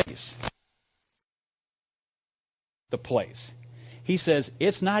place. The place. He says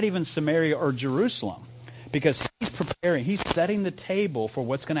it's not even Samaria or Jerusalem, because he's setting the table for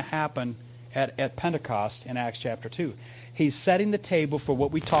what's going to happen at Pentecost in Acts chapter 2. He's setting the table for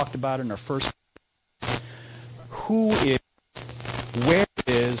what we talked about in our first. Where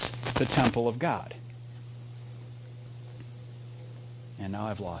is the temple of God? And now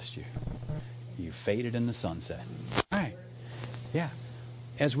I've lost you. You faded in the sunset. All right. Yeah.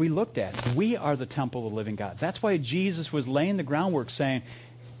 As we looked at, we are the temple of the living God. That's why Jesus was laying the groundwork saying,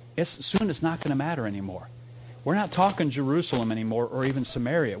 soon it's not going to matter anymore. We're not talking Jerusalem anymore or even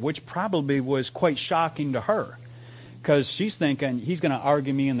Samaria, which probably was quite shocking to her, because she's thinking he's going to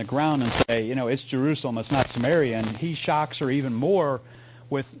argue me in the ground and say, it's Jerusalem, it's not Samaria. And he shocks her even more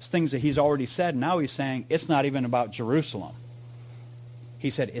with things that he's already said. Now he's saying it's not even about Jerusalem. He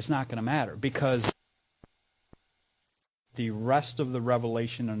said it's not going to matter, because the rest of the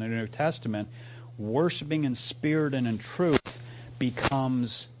revelation in the New Testament, worshiping in spirit and in truth,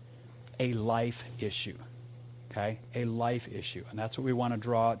 becomes a life issue. Okay? A life issue. And that's what we want to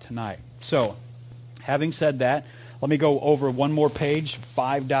draw out tonight. So, having said that, let me go over one more page,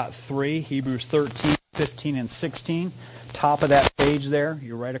 5.3, Hebrews 13, 15, and 16. Top of that page there.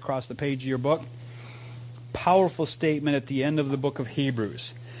 You're right across the page of your book. Powerful statement at the end of the book of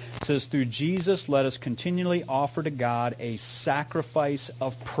Hebrews. It says, through Jesus, let us continually offer to God a sacrifice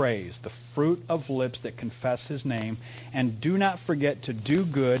of praise, the fruit of lips that confess his name, and do not forget to do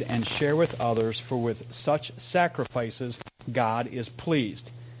good and share with others, for with such sacrifices God is pleased.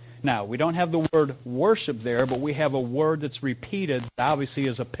 Now, we don't have the word worship there, but we have a word that's repeated that obviously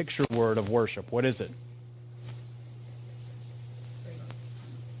is a picture word of worship. What is it?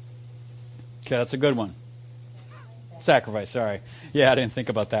 Okay, that's a good one. Sacrifice, sorry. Yeah, I didn't think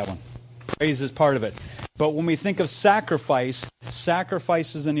about that one. Praise is part of it. But when we think of sacrifice,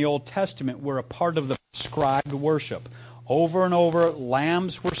 sacrifices in the Old Testament were a part of the prescribed worship. Over and over,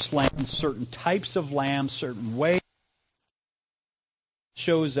 lambs were slain, certain types of lambs, certain ways.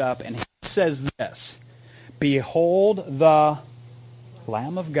 Shows up, and he says this, behold the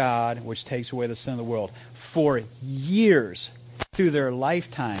Lamb of God, which takes away the sin of the world. For years, through their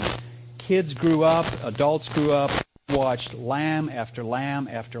lifetime, kids grew up, adults grew up, watched lamb after lamb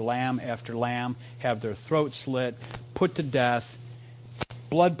after lamb after lamb have their throats slit, put to death,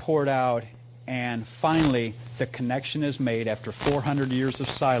 blood poured out, and finally the connection is made after 400 years of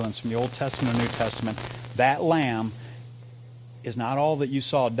silence from the Old Testament and New Testament. That lamb is not all that you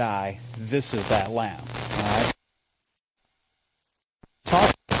saw die. This is that lamb. All right?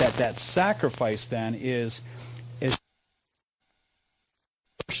 Talk that sacrifice then is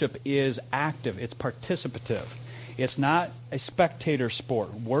worship is active. It's participative. It's not a spectator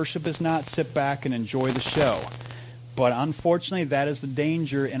sport. Worship is not sit back and enjoy the show. But unfortunately, that is the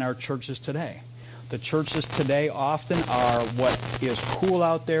danger in our churches today. The churches today often are what is cool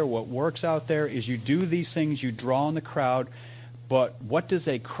out there, what works out there is you do these things, you draw in the crowd, but what does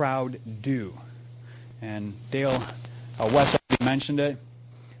a crowd do? And Dale West already mentioned it.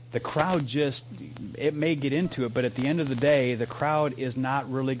 The crowd it may get into it, but at the end of the day, the crowd is not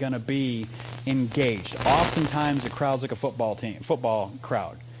really going to be engaged. Oftentimes, the crowd's like a football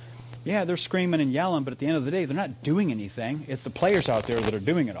crowd. Yeah, they're screaming and yelling, but at the end of the day, they're not doing anything. It's the players out there that are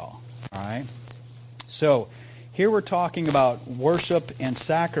doing it all. All right? So, here we're talking about worship and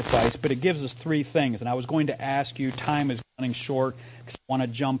sacrifice, but it gives us three things. And I was going to ask you, time is running short, because I want to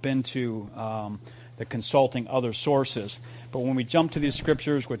jump into the consulting other sources. But when we jump to these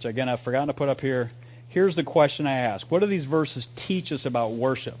scriptures, which again I've forgotten to put up here, here's the question I ask. What do these verses teach us about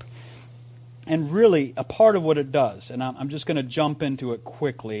worship? And really, a part of what it does, and I'm just going to jump into it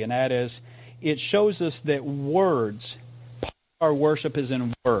quickly, and that is, it shows us that words, part of our worship is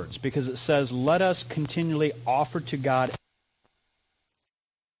in words, because it says, let us continually offer to God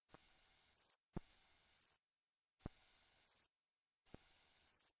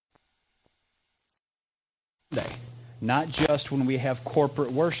not just when we have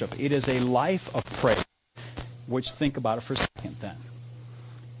corporate worship. It is a life of praise, which, think about it for a second then.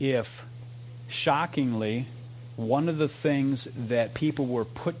 If, shockingly, one of the things that people were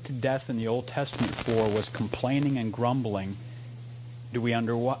put to death in the Old Testament for was complaining and grumbling, do we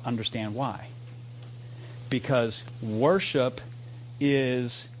understand why? Because worship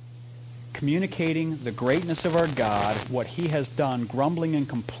is communicating the greatness of our God, what he has done, grumbling and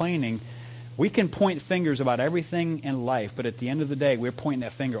complaining. We can point fingers about everything in life, but at the end of the day, we're pointing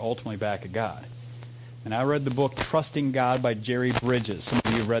that finger ultimately back at God. And I read the book Trusting God by Jerry Bridges. Some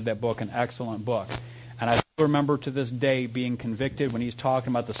of you read that book, an excellent book. And I still remember to this day being convicted when he's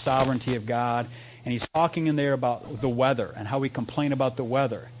talking about the sovereignty of God And he's talking in there about the weather and how we complain about the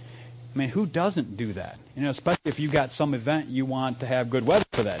weather. I mean, who doesn't do that? You know, especially if you've got some event you want to have good weather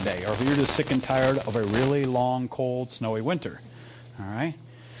for that day, or if you're just sick and tired of a really long, cold, snowy winter. All right?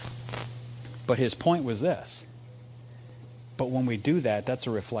 But his point was this. But when we do that, that's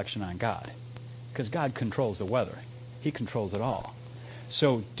a reflection on God. Because God controls the weather. He controls it all.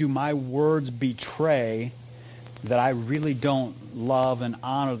 So do my words betray that I really don't love and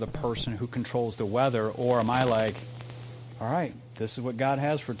honor the person who controls the weather? Or am I like, all right, this is what God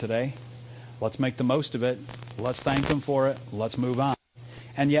has for today. Let's make the most of it. Let's thank Him for it. Let's move on.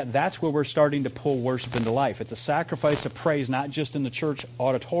 And yet that's where we're starting to pull worship into life. It's a sacrifice of praise, not just in the church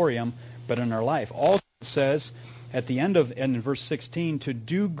auditorium, but in our life. Also it says at the end of in verse 16, to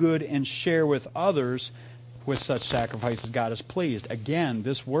do good and share with others with such sacrifices God is pleased. Again,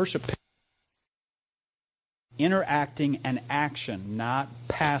 this worship interacting and action, not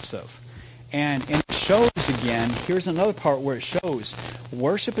passive. And it shows again, here's another part where it shows,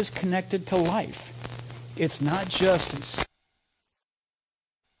 worship is connected to life. It's not just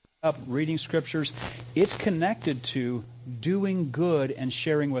up reading scriptures. It's connected to doing good and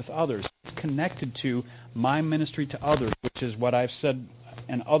sharing with others. It's connected to my ministry to others, which is what I've said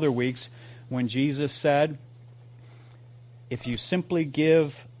in other weeks when Jesus said, if you simply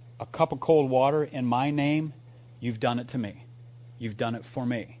give a cup of cold water in my name, you've done it to me. You've done it for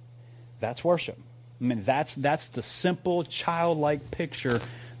me. That's worship. I mean, that's the simple, childlike picture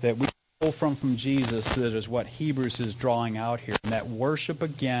that we pull from Jesus that is what Hebrews is drawing out here. And that worship,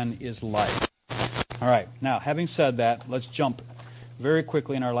 again, is life. All right. Now, having said that, let's jump very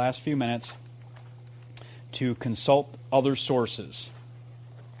quickly in our last few minutes to consult other sources.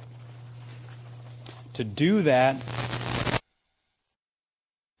 To do that,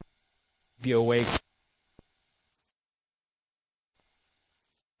 be awake.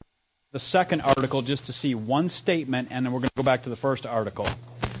 The second article just to see one statement, and then we're going to go back to the first article.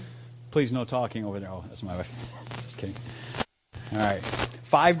 Please, no talking over there. Oh, that's my wife. Just kidding. All right.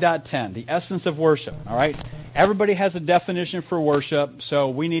 5.10, the essence of worship. All right. Everybody has a definition for worship, so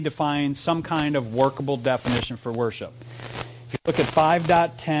we need to find some kind of workable definition for worship. If you look at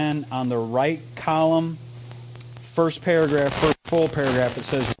 5.10 on the right column, first paragraph, first full paragraph, it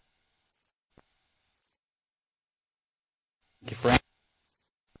says, thank you, Frank.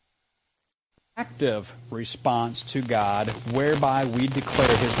 Active response to God whereby we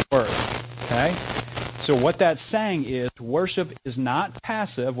declare His word. Okay? So what that's saying is worship is not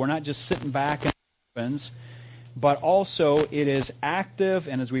passive. We're not just sitting back and it happens, but also it is active,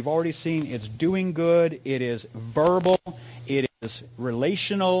 and as we've already seen, it's doing good, it is verbal, it is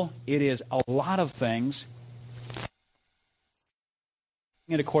relational, it is a lot of things.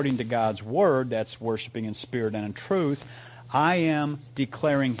 And according to God's word, that's worshiping in spirit and in truth, I am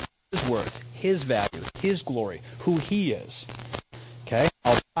declaring His worth, His value, His glory, who He is. Okay?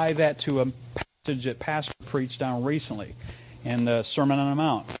 I'll tie that to a passage that Pastor preached on recently in the Sermon on the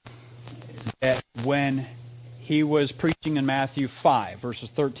Mount. That when he was preaching in Matthew 5, verses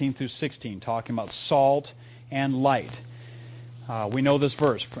 13 through 16, talking about salt and light. We know this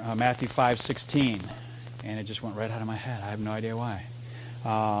verse, Matthew 5:16, and it just went right out of my head. I have no idea why.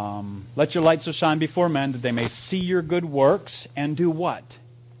 Let your light so shine before men that they may see your good works and do what?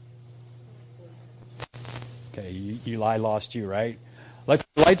 Okay, Eli lost you, right? Let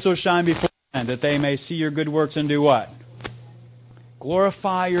your light so shine before men that they may see your good works and do what?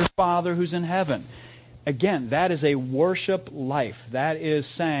 Glorify your Father who's in heaven. Again, that is a worship life. That is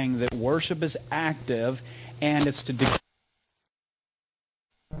saying that worship is active, and it's to declare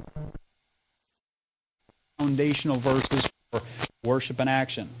foundational verses for worship and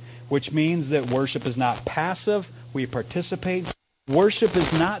action, which means that worship is not passive. We participate. Worship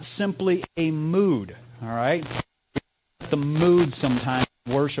is not simply a mood, all right? The mood sometimes,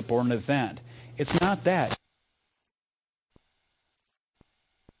 worship or an event. It's not that.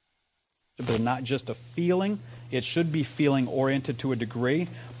 Worship is not just a feeling. It should be feeling-oriented to a degree,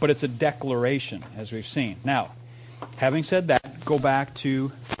 but it's a declaration, as we've seen. Now, having said that, go back to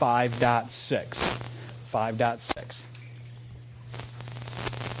 5.6. 5.6.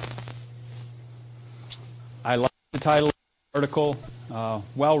 I like the title of the article,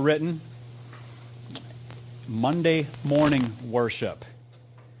 well written, Monday morning worship.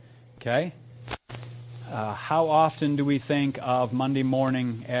 Okay? How often do we think of Monday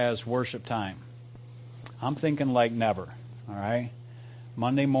morning as worship time? I'm thinking like never. All right?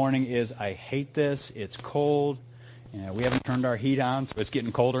 Monday morning is, I hate this, it's cold, we haven't turned our heat on, so it's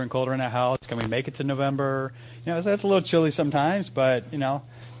getting colder and colder in the house. Can we make it to November? That's a little chilly sometimes, but,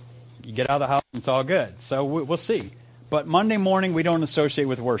 you get out of the house and it's all good. So we'll see. But Monday morning we don't associate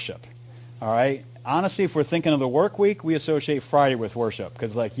with worship. All right? honestly, if we're thinking of the work week, we associate Friday with worship.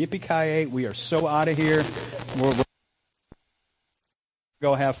 Because like, yippee-ki-yay, we are so out of here. We're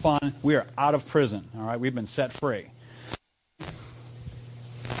go have fun. We are out of prison. All right, we've been set free.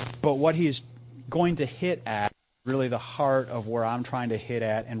 But what he's going to hit at, really the heart of where I'm trying to hit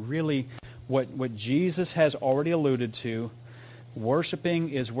at, and really what Jesus has already alluded to, worshiping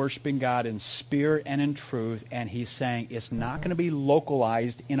is worshiping God in spirit and in truth, and he's saying it's not going to be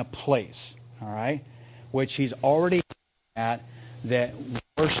localized in a place, all right? Which he's already at, that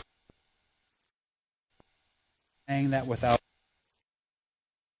worship, saying that without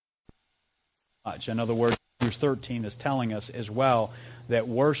much. In other words, Hebrews 13 is telling us as well that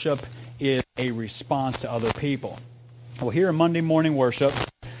worship is a response to other people. Well, here in Monday morning worship,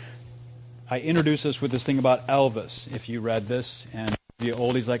 I introduce us with this thing about Elvis. If you read this, and the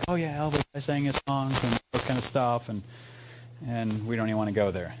oldies like, oh yeah, Elvis, I sang his songs and this kind of stuff, and we don't even want to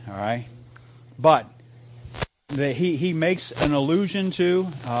go there, all right? But he makes an allusion to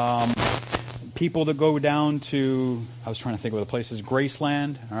people that go down to, I was trying to think of the places,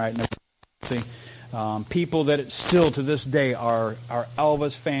 Graceland, all right? See, people that still to this day are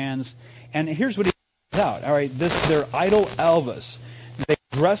Elvis fans, and here's what he points out. All right, their idol Elvis. They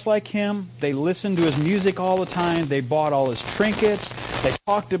dress like him. They listened to his music all the time. They bought all his trinkets. They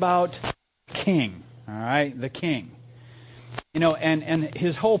talked about King. All right, the King. You know, and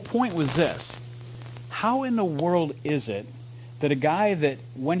his whole point was this: how in the world is it that a guy that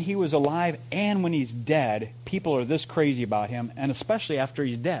when he was alive and when he's dead, people are this crazy about him, and especially after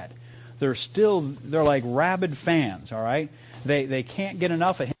he's dead? They're like rabid fans, all right? They can't get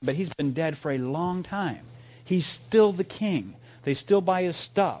enough of him, but he's been dead for a long time. He's still the King. They still buy his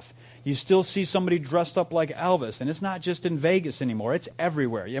stuff. You still see somebody dressed up like Elvis, and it's not just in Vegas anymore. It's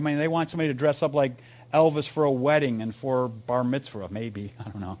everywhere. I mean, they want somebody to dress up like Elvis for a wedding and for bar mitzvah, maybe. I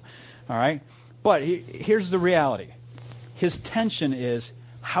don't know. All right? But here's the reality. His tension is,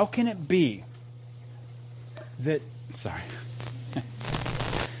 how can it be that... Sorry.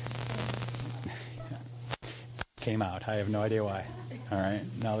 Came out. I have no idea why. All right.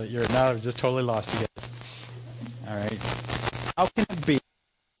 Now I've just totally lost you guys. All right. How can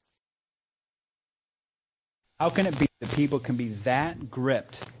it be that people can be that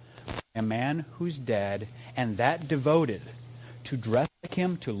gripped by a man who's dead and that devoted to dress like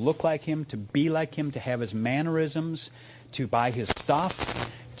him, to look like him, to be like him, to have his mannerisms, to buy his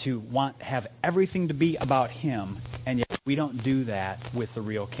stuff, to have everything to be about him, and yet we don't do that with the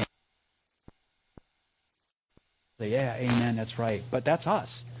real King? Yeah, amen, that's right. But that's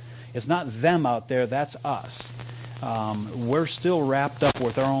us. It's not them out there, that's us. We're still wrapped up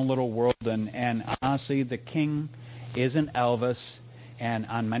with our own little world, and honestly, the King isn't Elvis, and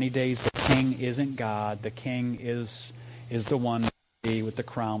on many days, the King isn't God. The King is the one with the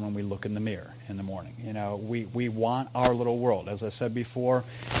crown when we look in the mirror in the morning. You know, we want our little world. As I said before,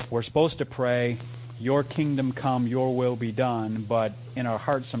 we're supposed to pray, your kingdom come, your will be done, but in our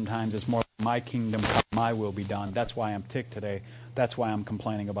hearts sometimes it's more my kingdom come, my will be done. That's why I'm ticked today. That's why I'm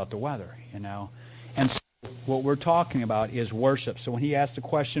complaining about the weather, you know. And so what we're talking about is worship. So when he asked the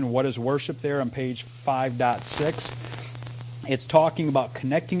question, what is worship there on page 5.6, it's talking about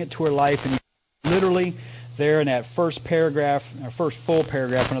connecting it to our life, and literally there in that first paragraph, or first full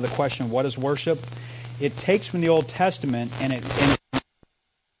paragraph under the question, what is worship? It takes from the Old Testament, and it's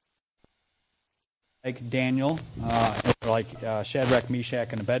like Daniel, like Shadrach, Meshach,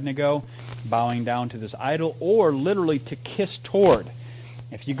 and Abednego, bowing down to this idol, or literally to kiss toward.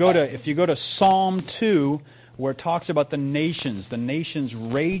 If you go to Psalm 2, where it talks about the nations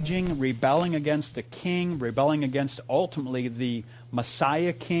raging, rebelling against the King, rebelling against ultimately the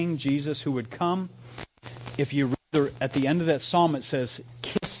Messiah King, Jesus, who would come. If you read at the end of that psalm, it says,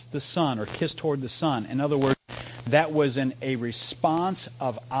 kiss the Son, or kiss toward the Son. In other words, that was a response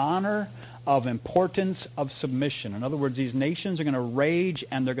of honor, of importance, of submission. In other words, these nations are going to rage,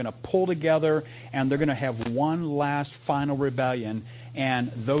 and they're going to pull together, and they're going to have one last final rebellion.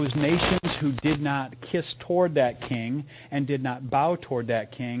 And those nations who did not kiss toward that king and did not bow toward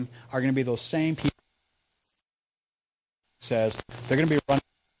that king are going to be those same people. Says they're going to be running.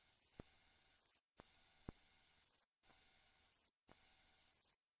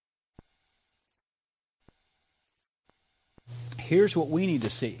 Here's what we need to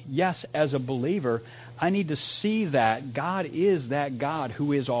see. Yes, as a believer, I need to see that God is that God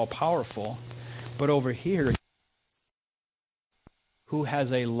who is all-powerful. But over here, who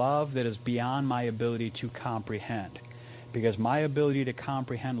has a love that is beyond my ability to comprehend. Because my ability to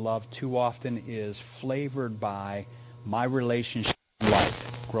comprehend love too often is flavored by my relationship in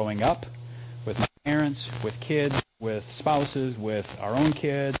life. Growing up, with my parents, with kids, with spouses, with our own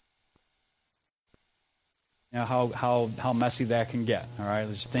kids. You know how messy that can get. All right,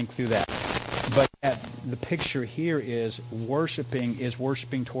 let's think through that. But the picture here is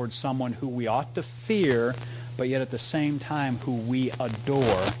worshiping towards someone who we ought to fear, but yet at the same time who we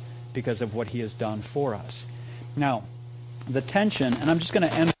adore because of what he has done for us. Now, the tension, and I'm just going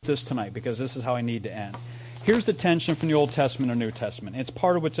to end with this tonight because this is how I need to end. Here's the tension from the Old Testament or New Testament. It's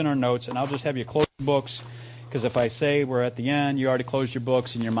part of what's in our notes, and I'll just have you close your books, because if I say we're at the end, you already closed your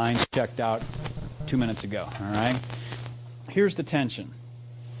books and your mind's checked out 2 minutes ago. All right? Here's the tension.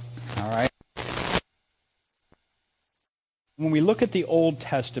 All right? When we look at the Old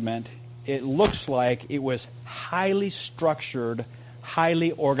Testament, it looks like it was highly structured,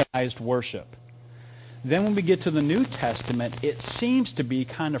 highly organized worship. Then when we get to the New Testament, it seems to be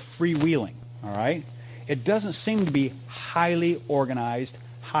kind of freewheeling, all right? It doesn't seem to be highly organized,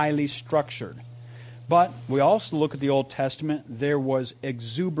 highly structured. But we also look at the Old Testament, there was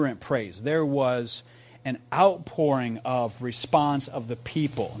exuberant praise. There was an outpouring of response of the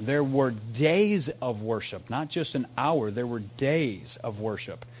people. There were days of worship, not just an hour. There were days of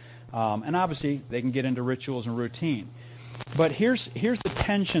worship. And obviously, they can get into rituals and routine. But here's the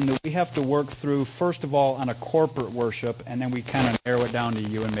tension that we have to work through, first of all, on a corporate worship, and then we kind of narrow it down to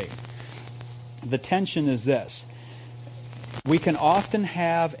you and me. The tension is this. We can often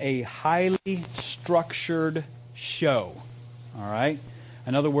have a highly structured show, all right?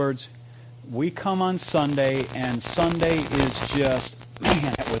 In other words, we come on Sunday, and Sunday is just,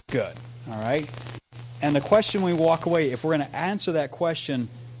 man, that was good, all right? And the question we walk away, if we're going to answer that question,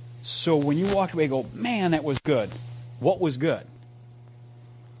 so when you walk away, go, man, that was good. What was good?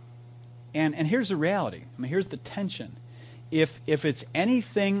 And here's the reality. I mean, here's the tension. If it's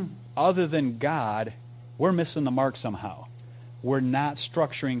anything other than God, we're missing the mark somehow. We're not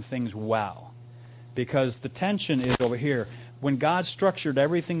structuring things well. Because the tension is over here. When God structured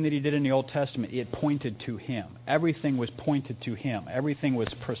everything that he did in the Old Testament, it pointed to him. Everything was pointed to him. Everything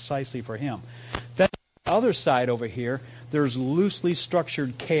was precisely for him. Then the other side over here, there's loosely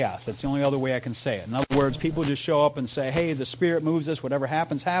structured chaos. That's the only other way I can say it. In other words, people just show up and say, hey, the Spirit moves us, whatever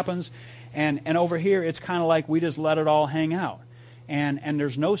happens, happens. And over here, it's kind of like we just let it all hang out. And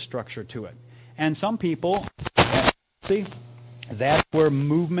there's no structure to it. And some people, see, that's where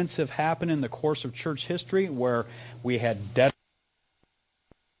movements have happened in the course of church history, where we had dead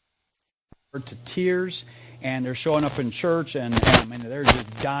to tears, and they're showing up in church, and I mean, they're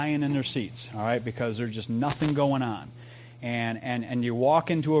just dying in their seats, all right, because there's just nothing going on. And you walk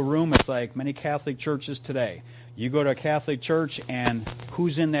into a room, it's like many Catholic churches today. You go to a Catholic church, and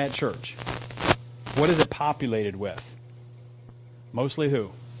who's in that church? What is it populated with? Mostly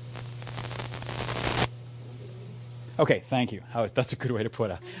who? Okay, thank you. That's a good way to put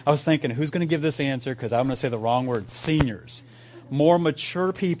it. I was thinking, who's going to give this answer? Because I'm going to say the wrong word. Seniors. More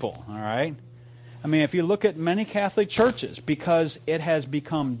mature people, all right? I mean, if you look at many Catholic churches, because it has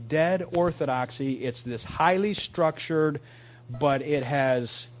become dead orthodoxy, it's this highly structured, but it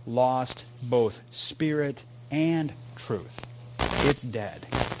has lost both spirit and truth. It's dead.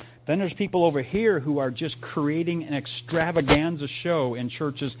 Then there's people over here who are just creating an extravaganza show in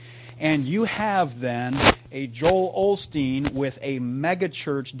churches, and you have then a Joel Osteen with a mega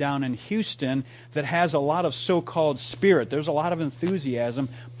church down in Houston that has a lot of so-called spirit. There's a lot of enthusiasm,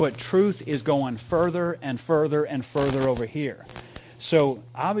 but truth is going further and further and further over here. So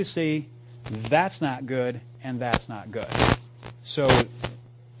obviously, that's not good, and that's not good. So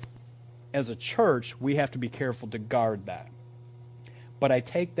as a church, we have to be careful to guard that. But I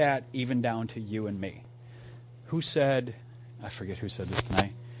take that even down to you and me. Who said, I forget who said this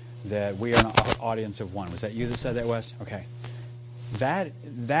tonight, that we are an audience of one. Was that you that said that, Wes? Okay.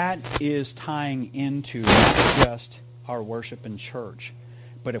 That is tying into not just our worship in church,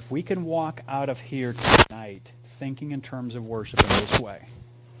 but if we can walk out of here tonight thinking in terms of worship in this way.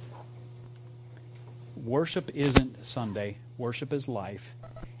 Worship isn't Sunday. Worship is life.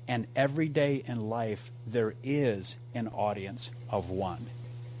 And every day in life, there is an audience of one.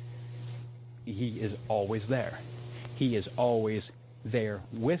 He is always there. He is always there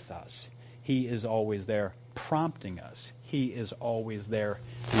with us. He is always there prompting us. He is always there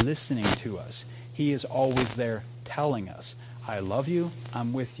listening to us. He is always there telling us, I love you,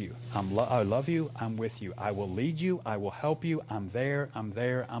 I'm with you. I love you, I'm with you. I will lead you, I will help you. I'm there, I'm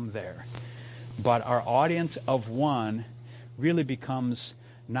there, I'm there. But our audience of one really becomes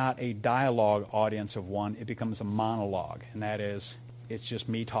not a dialogue audience of one. It becomes a monologue. And that is, it's just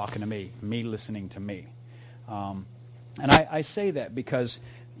me talking to me listening to me. And I say that because,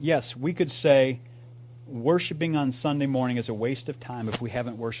 yes, we could say worshiping on Sunday morning is a waste of time if we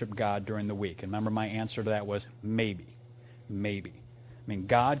haven't worshiped God during the week. And remember, my answer to that was maybe. Maybe. I mean,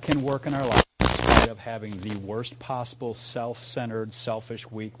 God can work in our lives midst of having the worst possible self-centered, selfish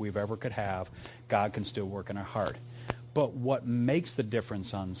week we've ever could have, God can still work in our heart. But what makes the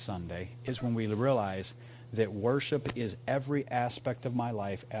difference on Sunday is when we realize that worship is every aspect of my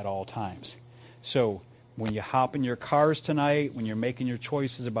life at all times. So when you hop in your cars tonight, when you're making your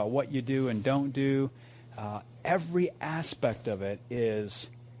choices about what you do and don't do, every aspect of it is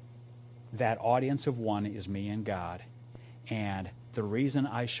that audience of one is me and God. And the reason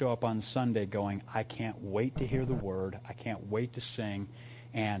I show up on Sunday going, I can't wait to hear the word, I can't wait to sing,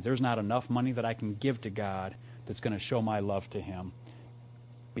 and there's not enough money that I can give to God that's going to show my love to him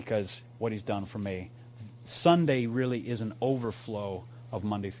because what he's done for me. Sunday really is an overflow of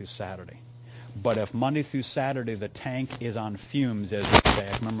Monday through Saturday. But if Monday through Saturday the tank is on fumes, as we say,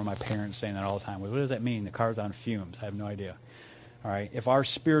 I remember my parents saying that all the time. What does that mean? The car's on fumes. I have no idea. All right. If our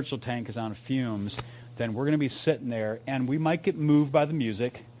spiritual tank is on fumes, then we're going to be sitting there, and we might get moved by the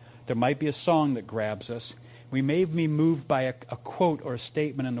music. There might be a song that grabs us. We may be moved by a quote or a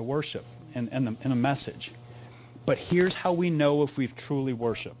statement in the worship, in a message. But here's how we know if we've truly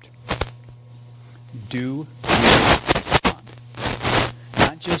worshiped. Do we respond?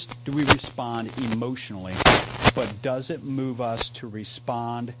 Not just do we respond emotionally, but does it move us to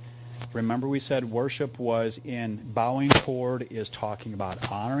respond? Remember we said worship was in bowing toward is talking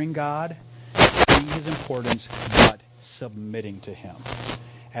about honoring God, seeing his importance, but submitting to him.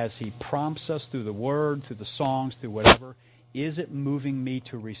 As he prompts us through the word, through the songs, through whatever, is it moving me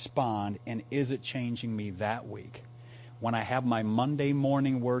to respond, and is it changing me that week? When I have my Monday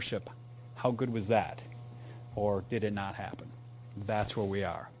morning worship, how good was that? Or did it not happen? That's where we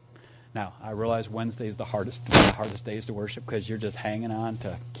are. Now, I realize Wednesday is the hardest days to worship because you're just hanging on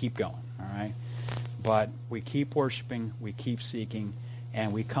to keep going, all right? But we keep worshiping, we keep seeking,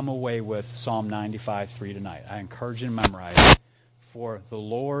 and we come away with Psalm 95:3 tonight. I encourage you to memorize it. For the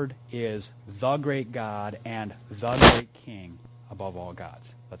Lord is the great God and the great King above all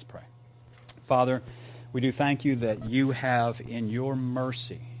gods. Let's pray. Father, we do thank you that you have, in your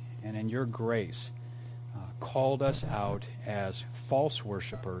mercy and in your grace, called us out as false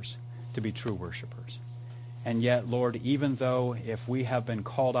worshipers to be true worshipers. And yet, Lord, even though if we have been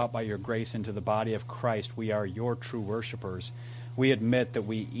called out by your grace into the body of Christ, we are your true worshipers, we admit that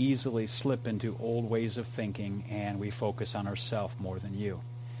we easily slip into old ways of thinking and we focus on ourselves more than you.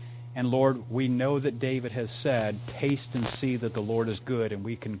 And Lord, we know that David has said, taste and see that the Lord is good, and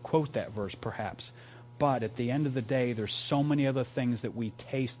we can quote that verse perhaps. But at the end of the day, there's so many other things that we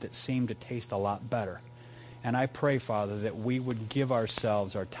taste that seem to taste a lot better. And I pray, Father, that we would give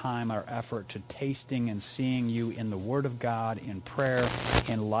ourselves our time, our effort to tasting and seeing you in the Word of God, in prayer,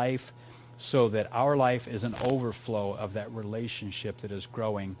 in life, so that our life is an overflow of that relationship that is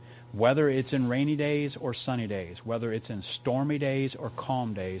growing, whether it's in rainy days or sunny days, whether it's in stormy days or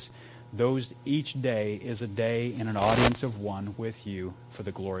calm days. Each day is a day in an audience of one with you for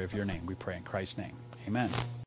the glory of your name. We pray in Christ's name. Amen.